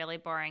 really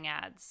boring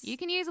ads. You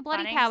can use a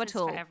bloody Bunnings power is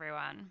tool. for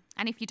everyone.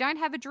 And if you don't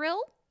have a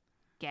drill,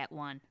 get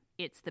one.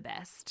 It's the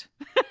best.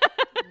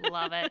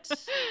 Love it.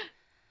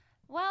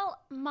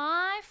 Well,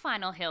 my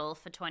final hill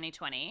for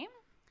 2020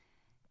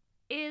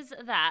 is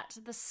that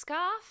the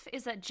scarf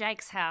is at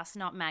Jake's house,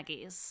 not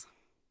Maggie's.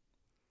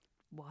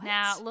 What?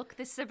 Now, look,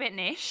 this is a bit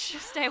niche.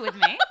 Stay with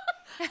me.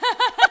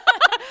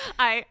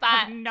 I But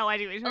have no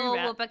idea what you're All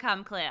talking will about.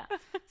 become clear.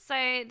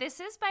 So this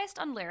is based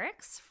on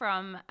lyrics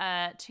from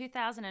a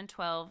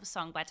 2012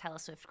 song by Taylor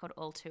Swift called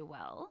All Too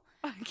Well.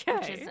 Okay.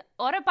 Which is an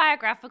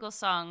autobiographical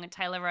song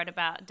Taylor wrote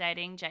about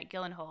dating Jake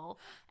Gyllenhaal,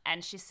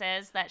 and she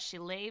says that she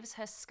leaves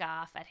her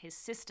scarf at his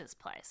sister's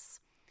place.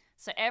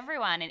 So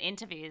everyone in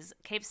interviews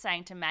keeps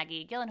saying to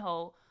Maggie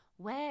Gyllenhaal,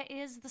 "Where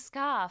is the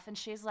scarf?" And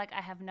she's like,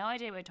 "I have no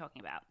idea what you're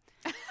talking about."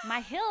 My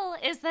hill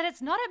is that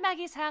it's not at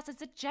Maggie's house,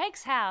 it's at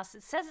Jake's house.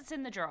 It says it's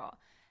in the drawer.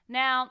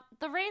 Now,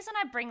 the reason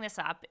I bring this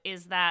up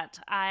is that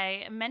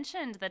I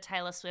mentioned the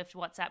Taylor Swift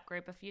WhatsApp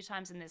group a few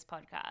times in this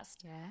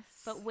podcast.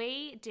 Yes. But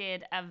we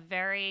did a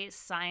very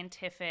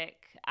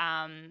scientific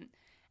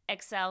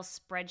Excel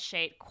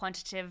spreadsheet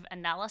quantitative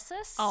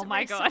analysis Oh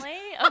my God.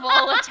 recently of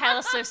all of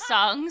Taylor Swift's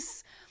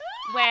songs,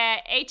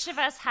 where each of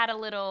us had a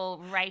little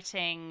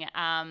rating,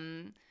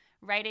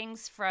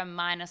 ratings from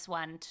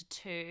 -1 to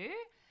 2,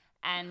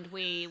 and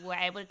we were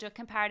able to do a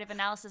comparative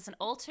analysis, and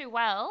All Too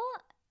Well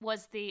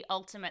was the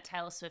ultimate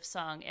Taylor Swift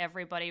song.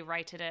 Everybody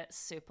rated it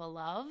super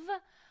love.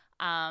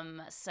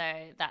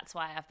 So that's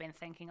why I've been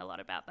thinking a lot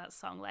about that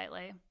song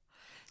lately.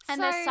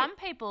 And there's some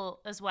people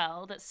as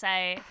well that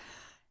say,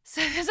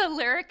 so there's a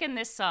lyric in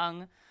this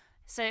song.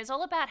 So it's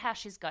all about how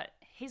he's got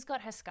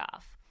her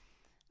scarf.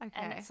 Okay.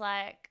 And it's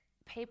like,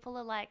 people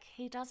are like,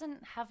 he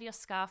doesn't have your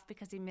scarf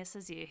because he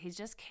misses you. He's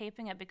just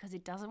keeping it because he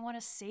doesn't want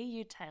to see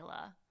you,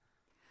 Taylor.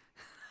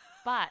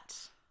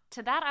 But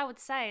to that, I would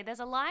say there's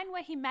a line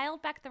where he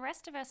mailed back the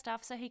rest of her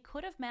stuff, so he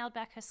could have mailed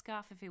back her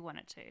scarf if he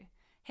wanted to.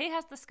 He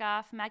has the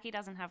scarf. Maggie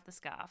doesn't have the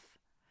scarf.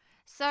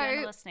 So,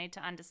 Journalists need to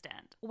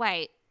understand.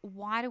 wait,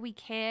 why do we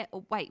care?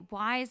 Wait,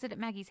 why is it at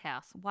Maggie's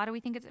house? Why do we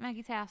think it's at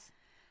Maggie's house?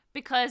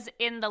 Because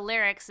in the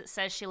lyrics, it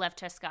says she left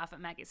her scarf at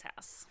Maggie's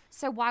house.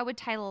 So why would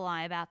Taylor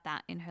lie about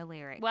that in her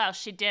lyric? Well,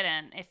 she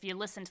didn't. If you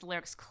listen to the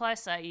lyrics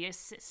closer, you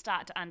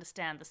start to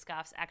understand the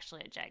scarf's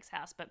actually at Jake's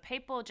house. But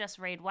people just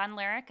read one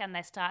lyric and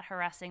they start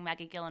harassing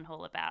Maggie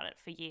Gyllenhaal about it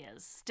for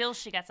years. Still,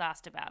 she gets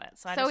asked about it.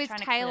 So I'm just is trying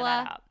to clear Taylor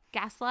that up.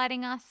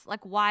 gaslighting us?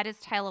 Like, why does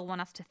Taylor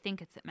want us to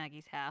think it's at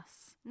Maggie's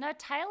house? No,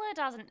 Taylor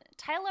doesn't.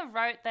 Taylor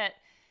wrote that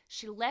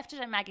she left it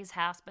at Maggie's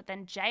house, but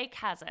then Jake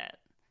has it.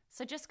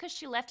 So just because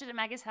she left it at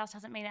Maggie's house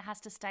doesn't mean it has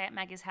to stay at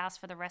Maggie's house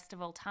for the rest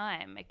of all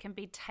time. It can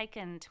be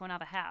taken to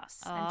another house.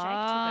 And Jake took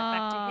it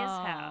back to his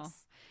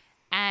house.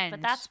 And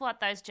But that's what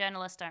those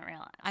journalists don't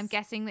realize. I'm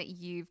guessing that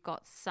you've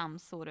got some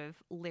sort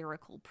of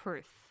lyrical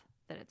proof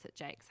that it's at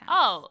Jake's house.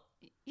 Oh,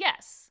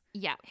 yes.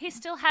 yeah. He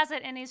still has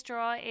it in his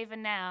drawer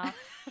even now.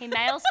 He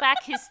mails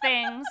back his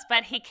things,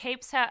 but he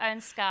keeps her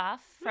own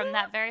scarf from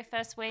that very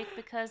first week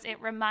because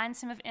it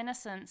reminds him of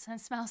innocence and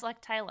smells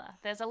like Taylor.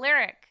 There's a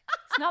lyric.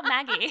 It's not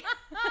Maggie.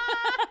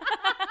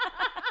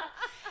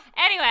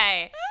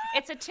 Anyway,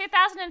 it's a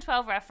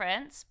 2012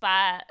 reference,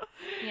 but,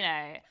 you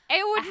know,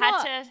 It would I had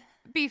not to,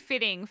 be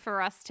fitting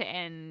for us to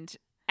end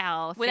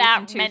our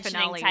without season 2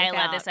 mentioning finale Taylor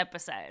without this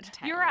episode.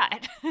 Taylor. You're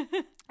right.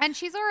 And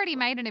she's already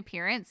made an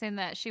appearance in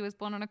that she was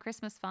born on a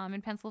Christmas farm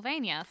in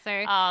Pennsylvania.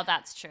 So Oh,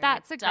 that's true.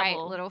 that's a great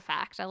Double. little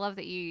fact. I love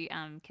that you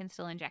can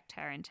still inject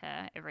her into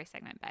every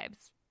segment,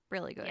 babes.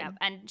 Really good. Yeah,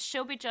 and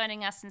she'll be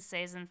joining us in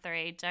season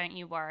 3, don't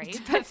you worry.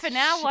 But for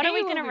now, what are we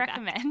She will going to be back.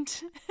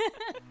 recommend?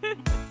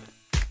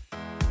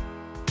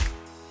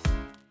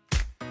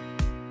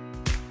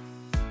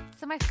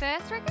 my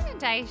first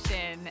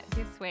recommendation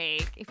this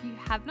week, if you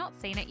have not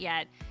seen it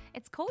yet,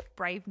 it's called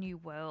Brave New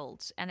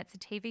World, and it's a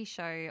TV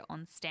show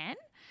on Stan,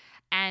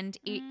 and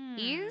it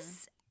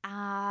is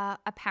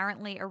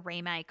apparently a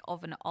remake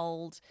of an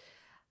old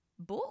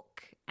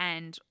book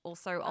and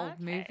also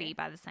old movie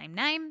by the same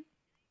name.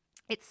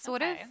 It's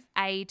sort of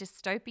a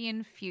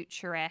dystopian,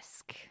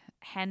 futuresque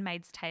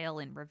Handmaid's Tale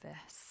in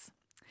reverse,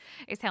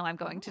 is how I'm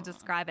going to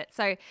describe it.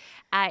 So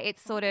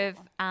it's sort of,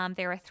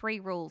 there are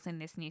 3 rules in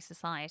this new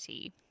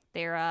society.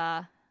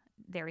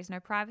 There is no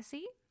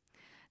privacy,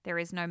 there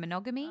is no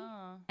monogamy,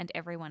 and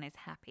everyone is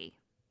happy.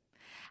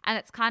 And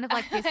it's kind of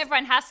like this.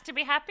 Everyone has to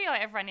be happy, or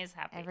everyone is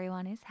happy?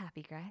 Everyone is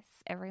happy,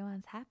 Grace.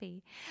 Everyone's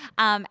happy.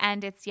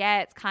 And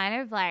it's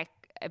kind of like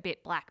a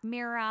bit Black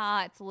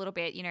Mirror. It's a little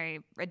bit,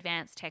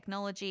 advanced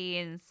technology,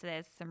 and so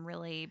there's some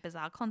really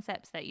bizarre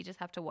concepts that you just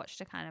have to watch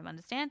to kind of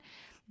understand.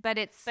 But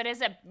is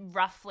it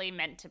roughly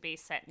meant to be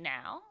set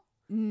now?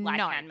 Like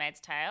no. Handmaid's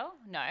Tale?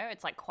 No,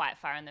 it's like quite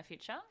far in the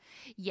future?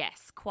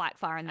 Yes, quite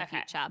far in the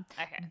future.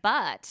 Okay.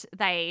 But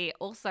they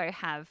also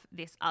have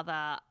this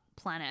other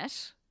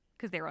planet,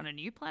 because they're on a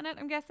new planet,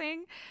 I'm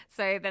guessing.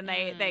 So then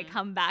they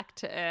come back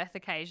to Earth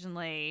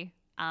occasionally,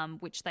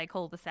 which they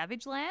call the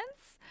Savage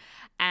Lands.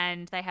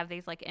 And they have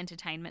these like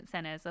entertainment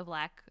centers of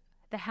like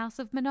the House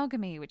of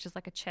Monogamy, which is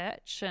like a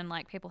church, and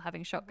like people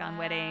having shotgun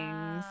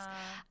weddings,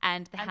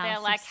 and the House they're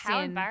like, of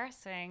how Sin.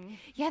 Embarrassing.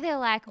 Yeah, they're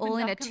like all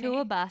in a Monogamy.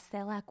 tour bus.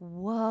 They're like,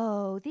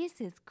 whoa,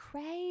 this is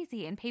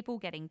crazy. And people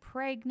getting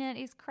pregnant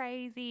is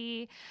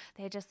crazy.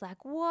 They're just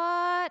like,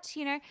 what?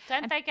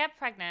 Don't they get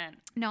pregnant?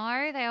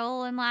 No, they're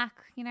all in like,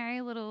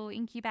 little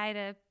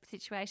incubator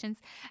situations.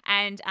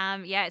 And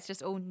it's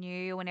just all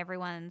new, and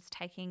everyone's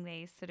taking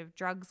these sort of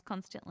drugs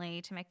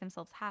constantly to make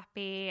themselves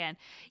happy. And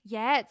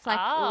it's like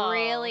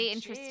really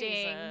interesting.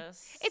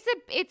 Jesus.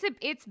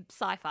 It's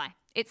sci-fi.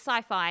 It's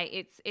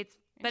sci-fi.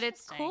 But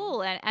it's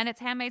cool, and it's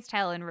Handmaid's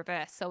Tale in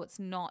reverse. So it's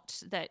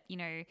not that,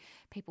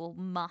 people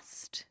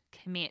must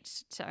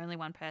commit to only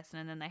one person,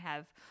 and then they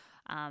have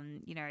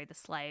the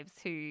slaves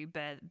who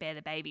bear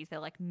the babies, they're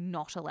like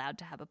not allowed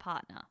to have a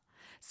partner.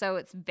 So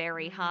it's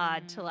very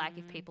hard to like,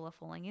 if people are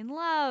falling in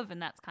love,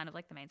 and that's kind of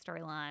like the main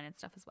storyline and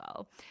stuff as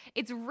well.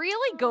 It's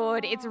really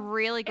good. It's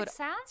really good. It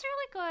sounds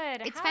really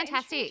good. It's How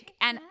fantastic.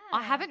 And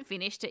I haven't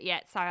finished it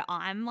yet, so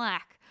I'm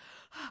like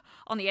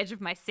on the edge of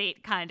my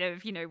seat kind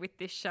of, with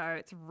this show.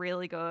 It's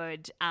really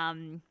good.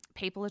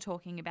 People are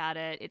talking about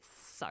it. It's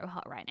so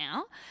hot right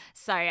now.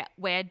 So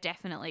we're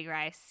definitely,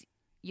 Grace,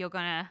 you're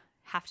going to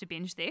have to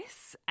binge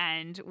this,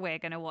 and we're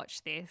going to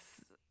watch this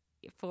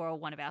for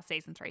one of our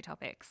season 3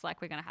 topics.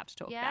 Like, we're going to have to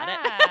talk about it.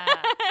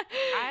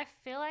 I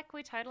feel like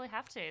we totally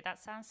have to.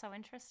 That sounds so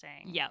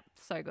interesting. Yep,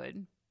 so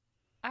good.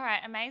 All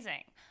right,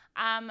 amazing.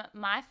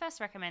 My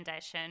first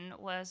recommendation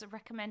was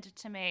recommended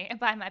to me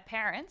by my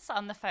parents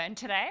on the phone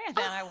today, and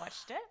then I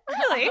watched it.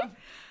 Really?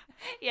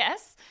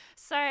 Yes.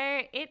 So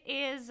it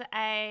is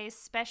a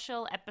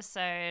special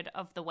episode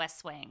of The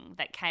West Wing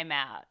that came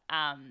out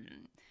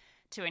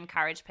to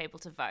encourage people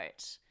to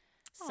vote.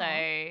 So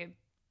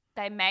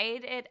they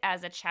made it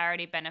as a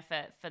charity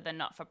benefit for the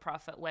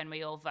not-for-profit When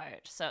We All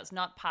Vote. So it's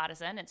not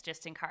partisan, it's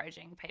just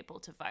encouraging people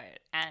to vote.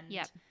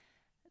 And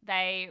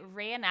they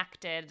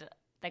reenacted,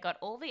 they got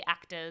all the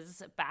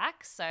actors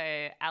back.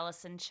 So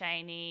Alison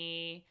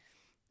Chaney,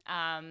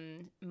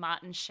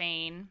 Martin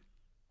Sheen.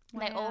 Wow.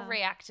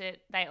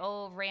 They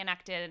all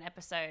reenacted an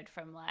episode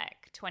from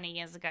like 20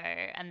 years ago,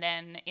 and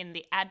then in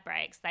the ad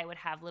breaks they would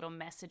have little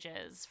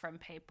messages from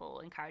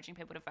people encouraging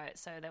people to vote.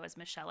 So there was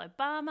Michelle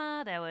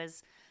Obama, there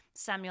was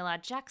Samuel L.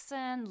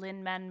 Jackson,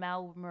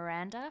 Lin-Manuel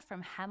Miranda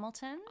from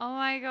Hamilton. Oh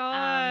my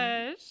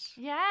gosh.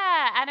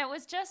 Yeah, and it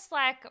was just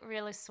like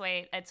really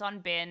sweet. It's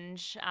on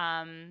Binge.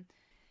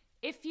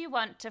 If you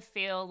want to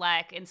feel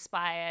like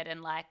inspired and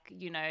like,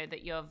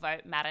 that your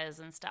vote matters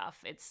and stuff,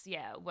 it's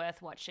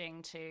worth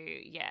watching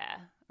to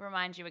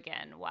remind you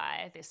again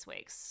why this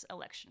week's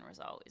election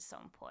result is so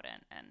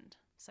important and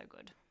so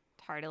good.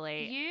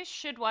 Totally. You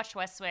should watch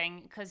West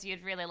Wing because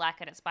you'd really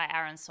like it. It's by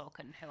Aaron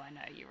Sorkin, who I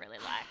know you really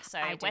like. So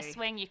West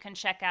Wing you can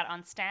check out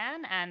on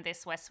Stan, and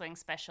this West Wing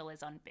special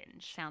is on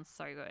Binge. Sounds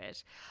so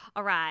good.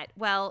 All right.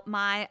 Well,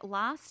 my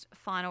last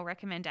final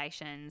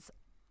recommendations,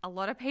 a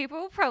lot of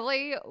people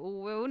probably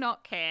will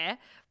not care,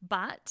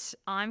 but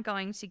I'm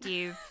going to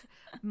give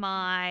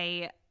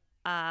my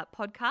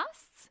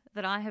podcasts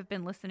that I have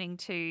been listening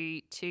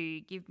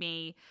to give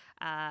me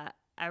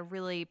a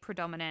really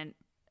predominant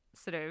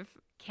sort of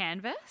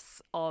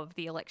canvas of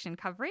the election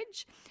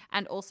coverage.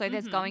 And also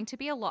there's going to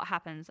be a lot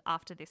happens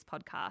after this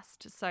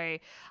podcast. So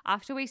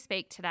after we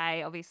speak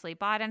today, obviously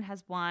Biden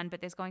has won, but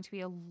there's going to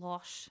be a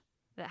lot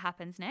that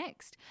happens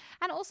next,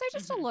 and also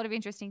just a lot of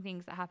interesting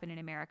things that happen in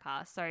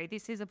America. So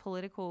these are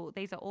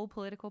all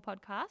political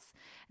podcasts,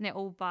 and they're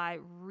all by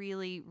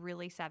really,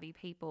 really savvy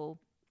people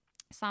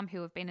some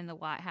who have been in the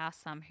White House,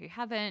 some who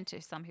haven't,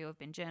 or some who have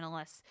been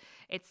journalists.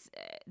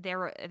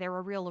 They're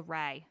a real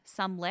array.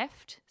 Some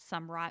left,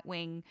 some right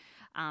wing,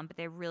 but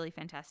they're really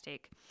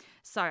fantastic.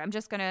 So I'm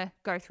just going to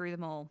go through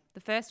them all.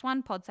 The first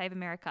one, Pod Save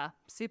America,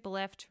 super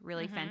left,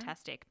 really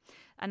fantastic.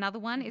 Another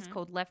one is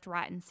called Left,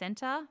 Right and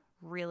Center,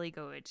 really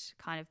good,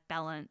 kind of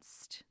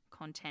balanced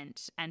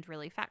content and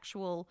really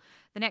factual.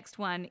 The next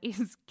one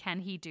is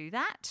Can He Do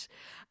That?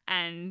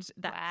 And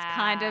that's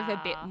kind of a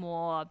bit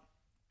more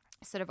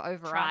sort of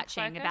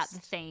overarching about the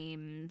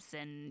themes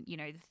and, you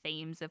know, the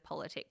themes of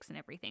politics and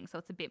everything. So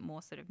it's a bit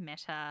more sort of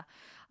meta,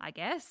 I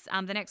guess.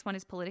 The next one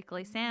is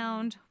Politically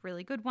Sound,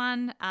 really good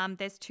one.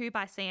 There's two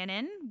by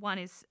CNN. One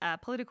is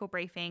Political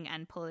Briefing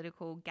and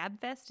Political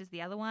Gabfest is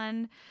the other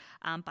one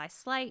by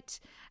Slate.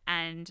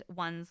 And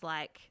one's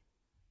like,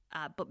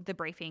 but the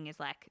briefing is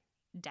like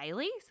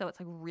daily, so it's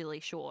like really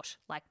short,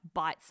 like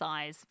bite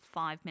size,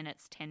 5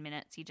 minutes, 10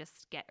 minutes. You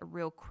just get a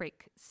real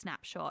quick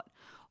snapshot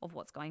of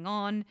what's going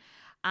on.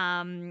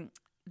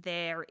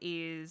 There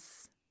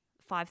is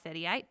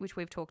 538, which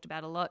we've talked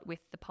about a lot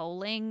with the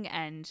polling,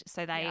 and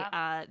so they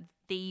are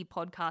the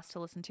podcast to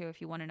listen to if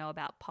you want to know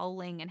about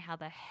polling and how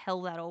the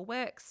hell that all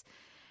works.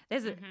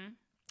 There's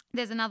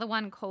another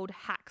one called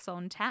Hacks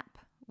on Tap,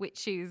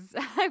 which is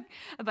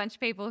a bunch of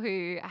people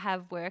who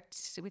have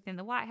worked within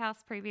the White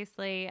House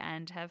previously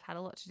and have had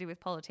a lot to do with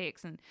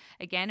politics and,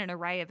 again, an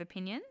array of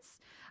opinions.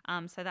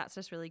 So that's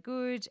just really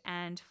good.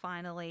 And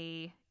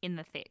finally, In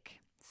the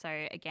Thick.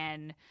 So,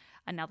 again,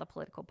 another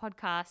political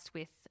podcast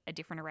with a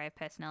different array of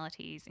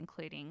personalities,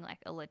 including like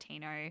a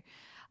Latino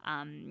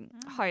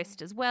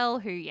host as well,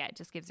 who,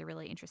 just gives a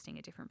really interesting,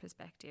 a different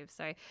perspective.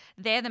 So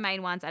they're the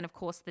main ones. And, of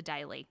course, The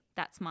Daily.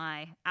 That's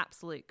my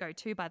absolute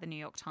go-to by the New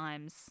York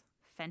Times.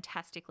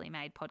 Fantastically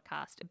made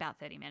podcast, about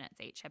 30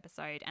 minutes each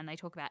episode, and they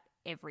talk about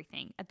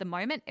everything. At the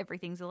moment,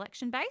 everything's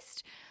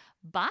election-based,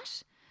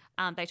 but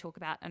they talk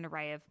about an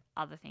array of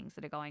other things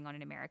that are going on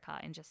in America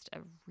in just a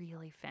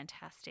really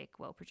fantastic,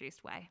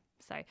 well-produced way.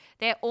 So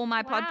they're all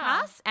my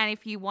podcasts, and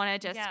if you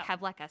want to just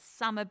have like a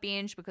summer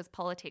binge because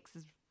politics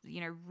is, you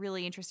know,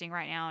 really interesting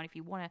right now, and if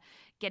you want to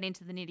get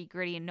into the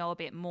nitty-gritty and know a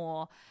bit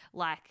more,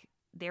 like,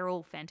 they're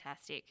all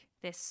fantastic.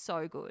 They're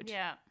so good.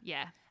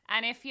 Yeah.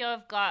 And if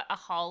you've got a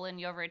hole in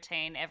your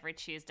routine every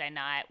Tuesday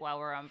night while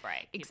we're on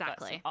break, you've got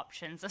some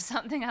options of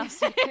something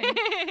else you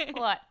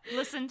can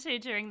listen to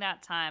during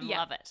that time.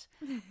 Love it.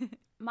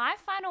 My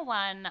final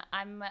one,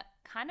 I'm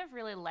kind of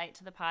really late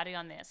to the party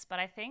on this, but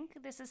I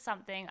think this is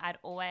something I'd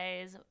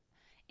always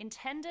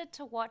intended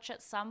to watch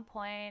at some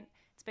point.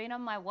 It's been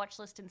on my watch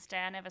list in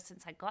Stan ever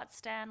since I got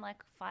Stan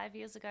like 5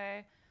 years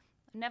ago.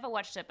 Never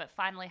watched it, but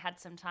finally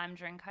had some time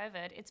during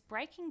COVID. It's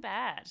Breaking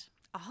Bad.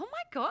 Oh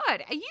my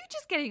God. Are you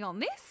just getting on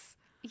this?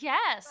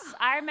 Yes.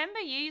 I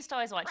remember you used to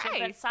always watch it,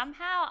 but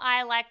somehow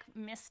I like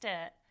missed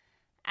it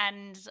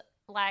and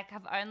like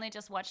have only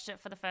just watched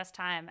it for the first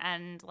time,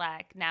 and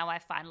like now I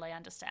finally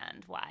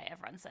understand why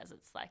everyone says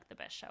it's like the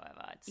best show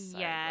ever. It's so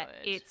good.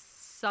 It's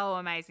so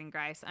amazing,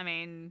 Grace. I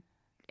mean,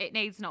 it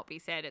needs not be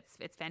said.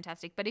 It's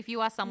fantastic. But if you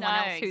are someone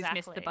else who's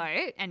missed the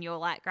boat and you're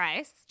like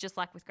Grace, just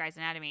like with Grey's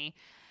Anatomy,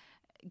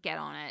 get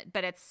on it.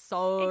 But it's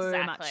so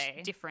much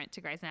different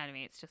to Grey's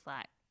Anatomy. It's just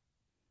like,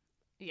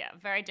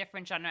 very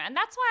different genre. And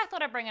that's why I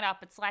thought I'd bring it up.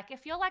 It's like,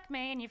 if you're like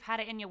me and you've had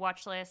it in your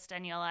watch list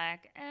and you're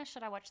like,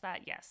 should I watch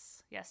that?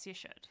 Yes, you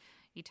should.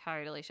 You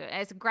totally should.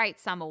 It's a great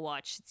summer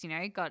watch. It's, you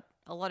know, got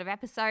a lot of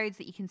episodes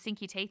that you can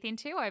sink your teeth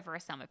into over a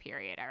summer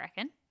period, I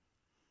reckon.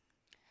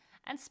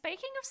 And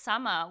speaking of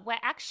summer, we're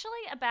actually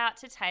about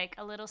to take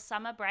a little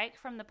summer break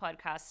from the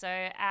podcast.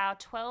 So our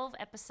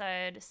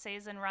 12-episode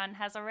season run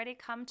has already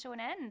come to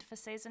an end for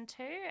season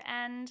 2,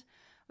 and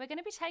we're going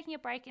to be taking a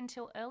break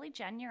until early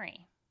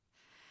January.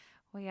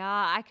 We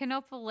are. I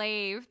cannot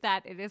believe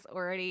that it is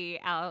already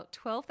our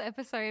 12th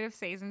episode of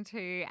season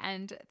 2.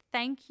 And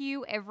thank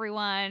you,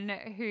 everyone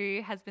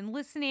who has been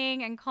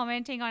listening and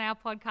commenting on our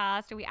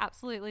podcast. We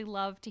absolutely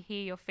love to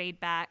hear your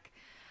feedback.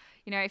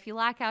 You know, if you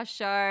like our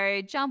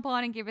show, jump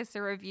on and give us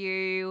a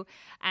review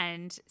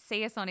and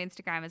see us on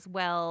Instagram as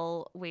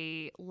well.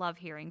 We love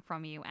hearing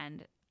from you,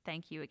 and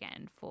thank you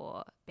again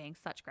for being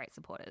such great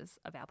supporters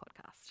of our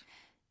podcast.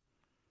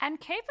 And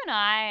keep an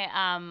eye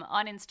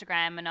on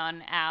Instagram and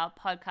on our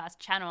podcast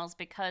channels,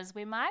 because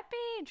we might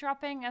be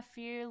dropping a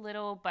few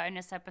little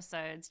bonus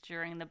episodes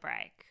during the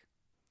break.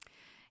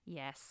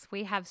 Yes,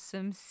 we have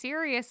some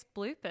serious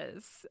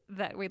bloopers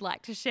that we'd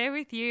like to share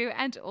with you,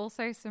 and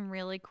also some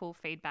really cool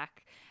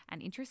feedback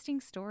and interesting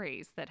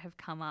stories that have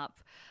come up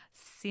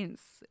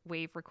since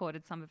we've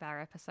recorded some of our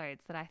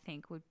episodes that I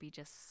think would be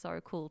just so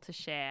cool to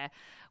share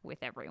with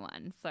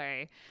everyone.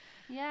 So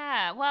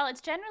yeah, well, it's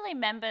generally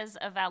members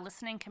of our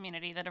listening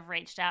community that have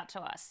reached out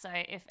to us. So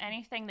if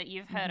anything that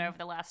you've heard over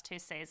the last 2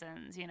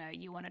 seasons, you know,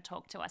 you want to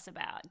talk to us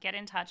about, get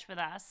in touch with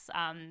us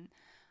on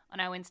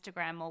our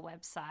Instagram or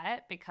website,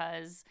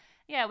 because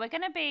we're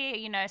going to be,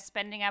 you know,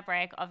 spending our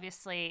break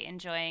obviously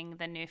enjoying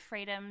the new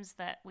freedoms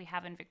that we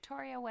have in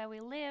Victoria where we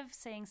live,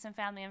 seeing some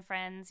family and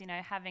friends, you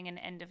know, having an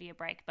end of year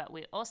break, but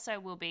we also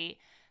will be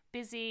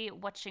busy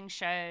watching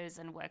shows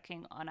and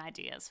working on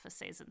ideas for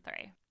season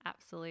 3.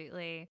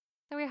 Absolutely.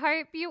 So we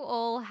hope you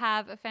all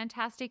have a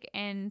fantastic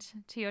end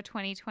to your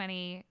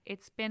 2020.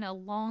 It's been a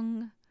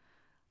long,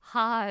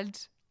 hard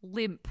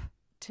limp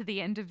to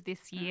the end of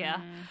this year,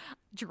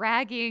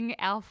 dragging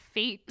our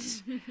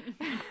feet.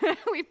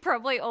 We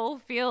probably all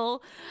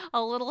feel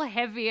a little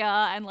heavier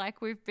and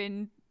like we've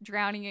been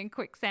drowning in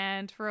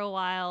quicksand for a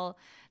while.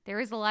 There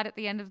is a light at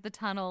the end of the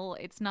tunnel.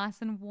 It's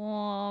nice and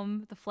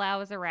warm. The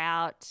flowers are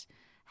out.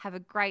 Have a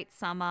great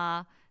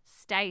summer.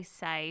 Stay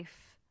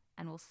safe.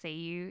 And we'll see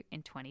you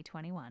in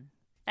 2021.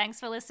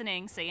 Thanks for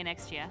listening. See you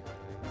next year.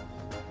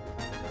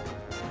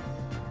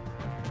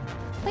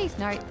 Please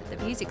note that the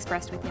views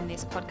expressed within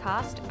this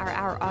podcast are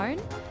our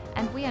own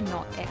and we are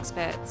not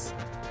experts.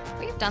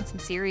 We have done some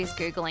serious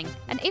Googling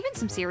and even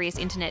some serious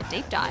internet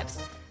deep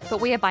dives, but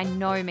we are by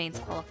no means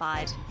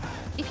qualified.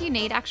 If you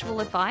need actual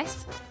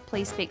advice,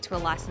 please speak to a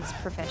licensed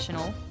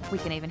professional. We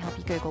can even help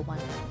you Google one.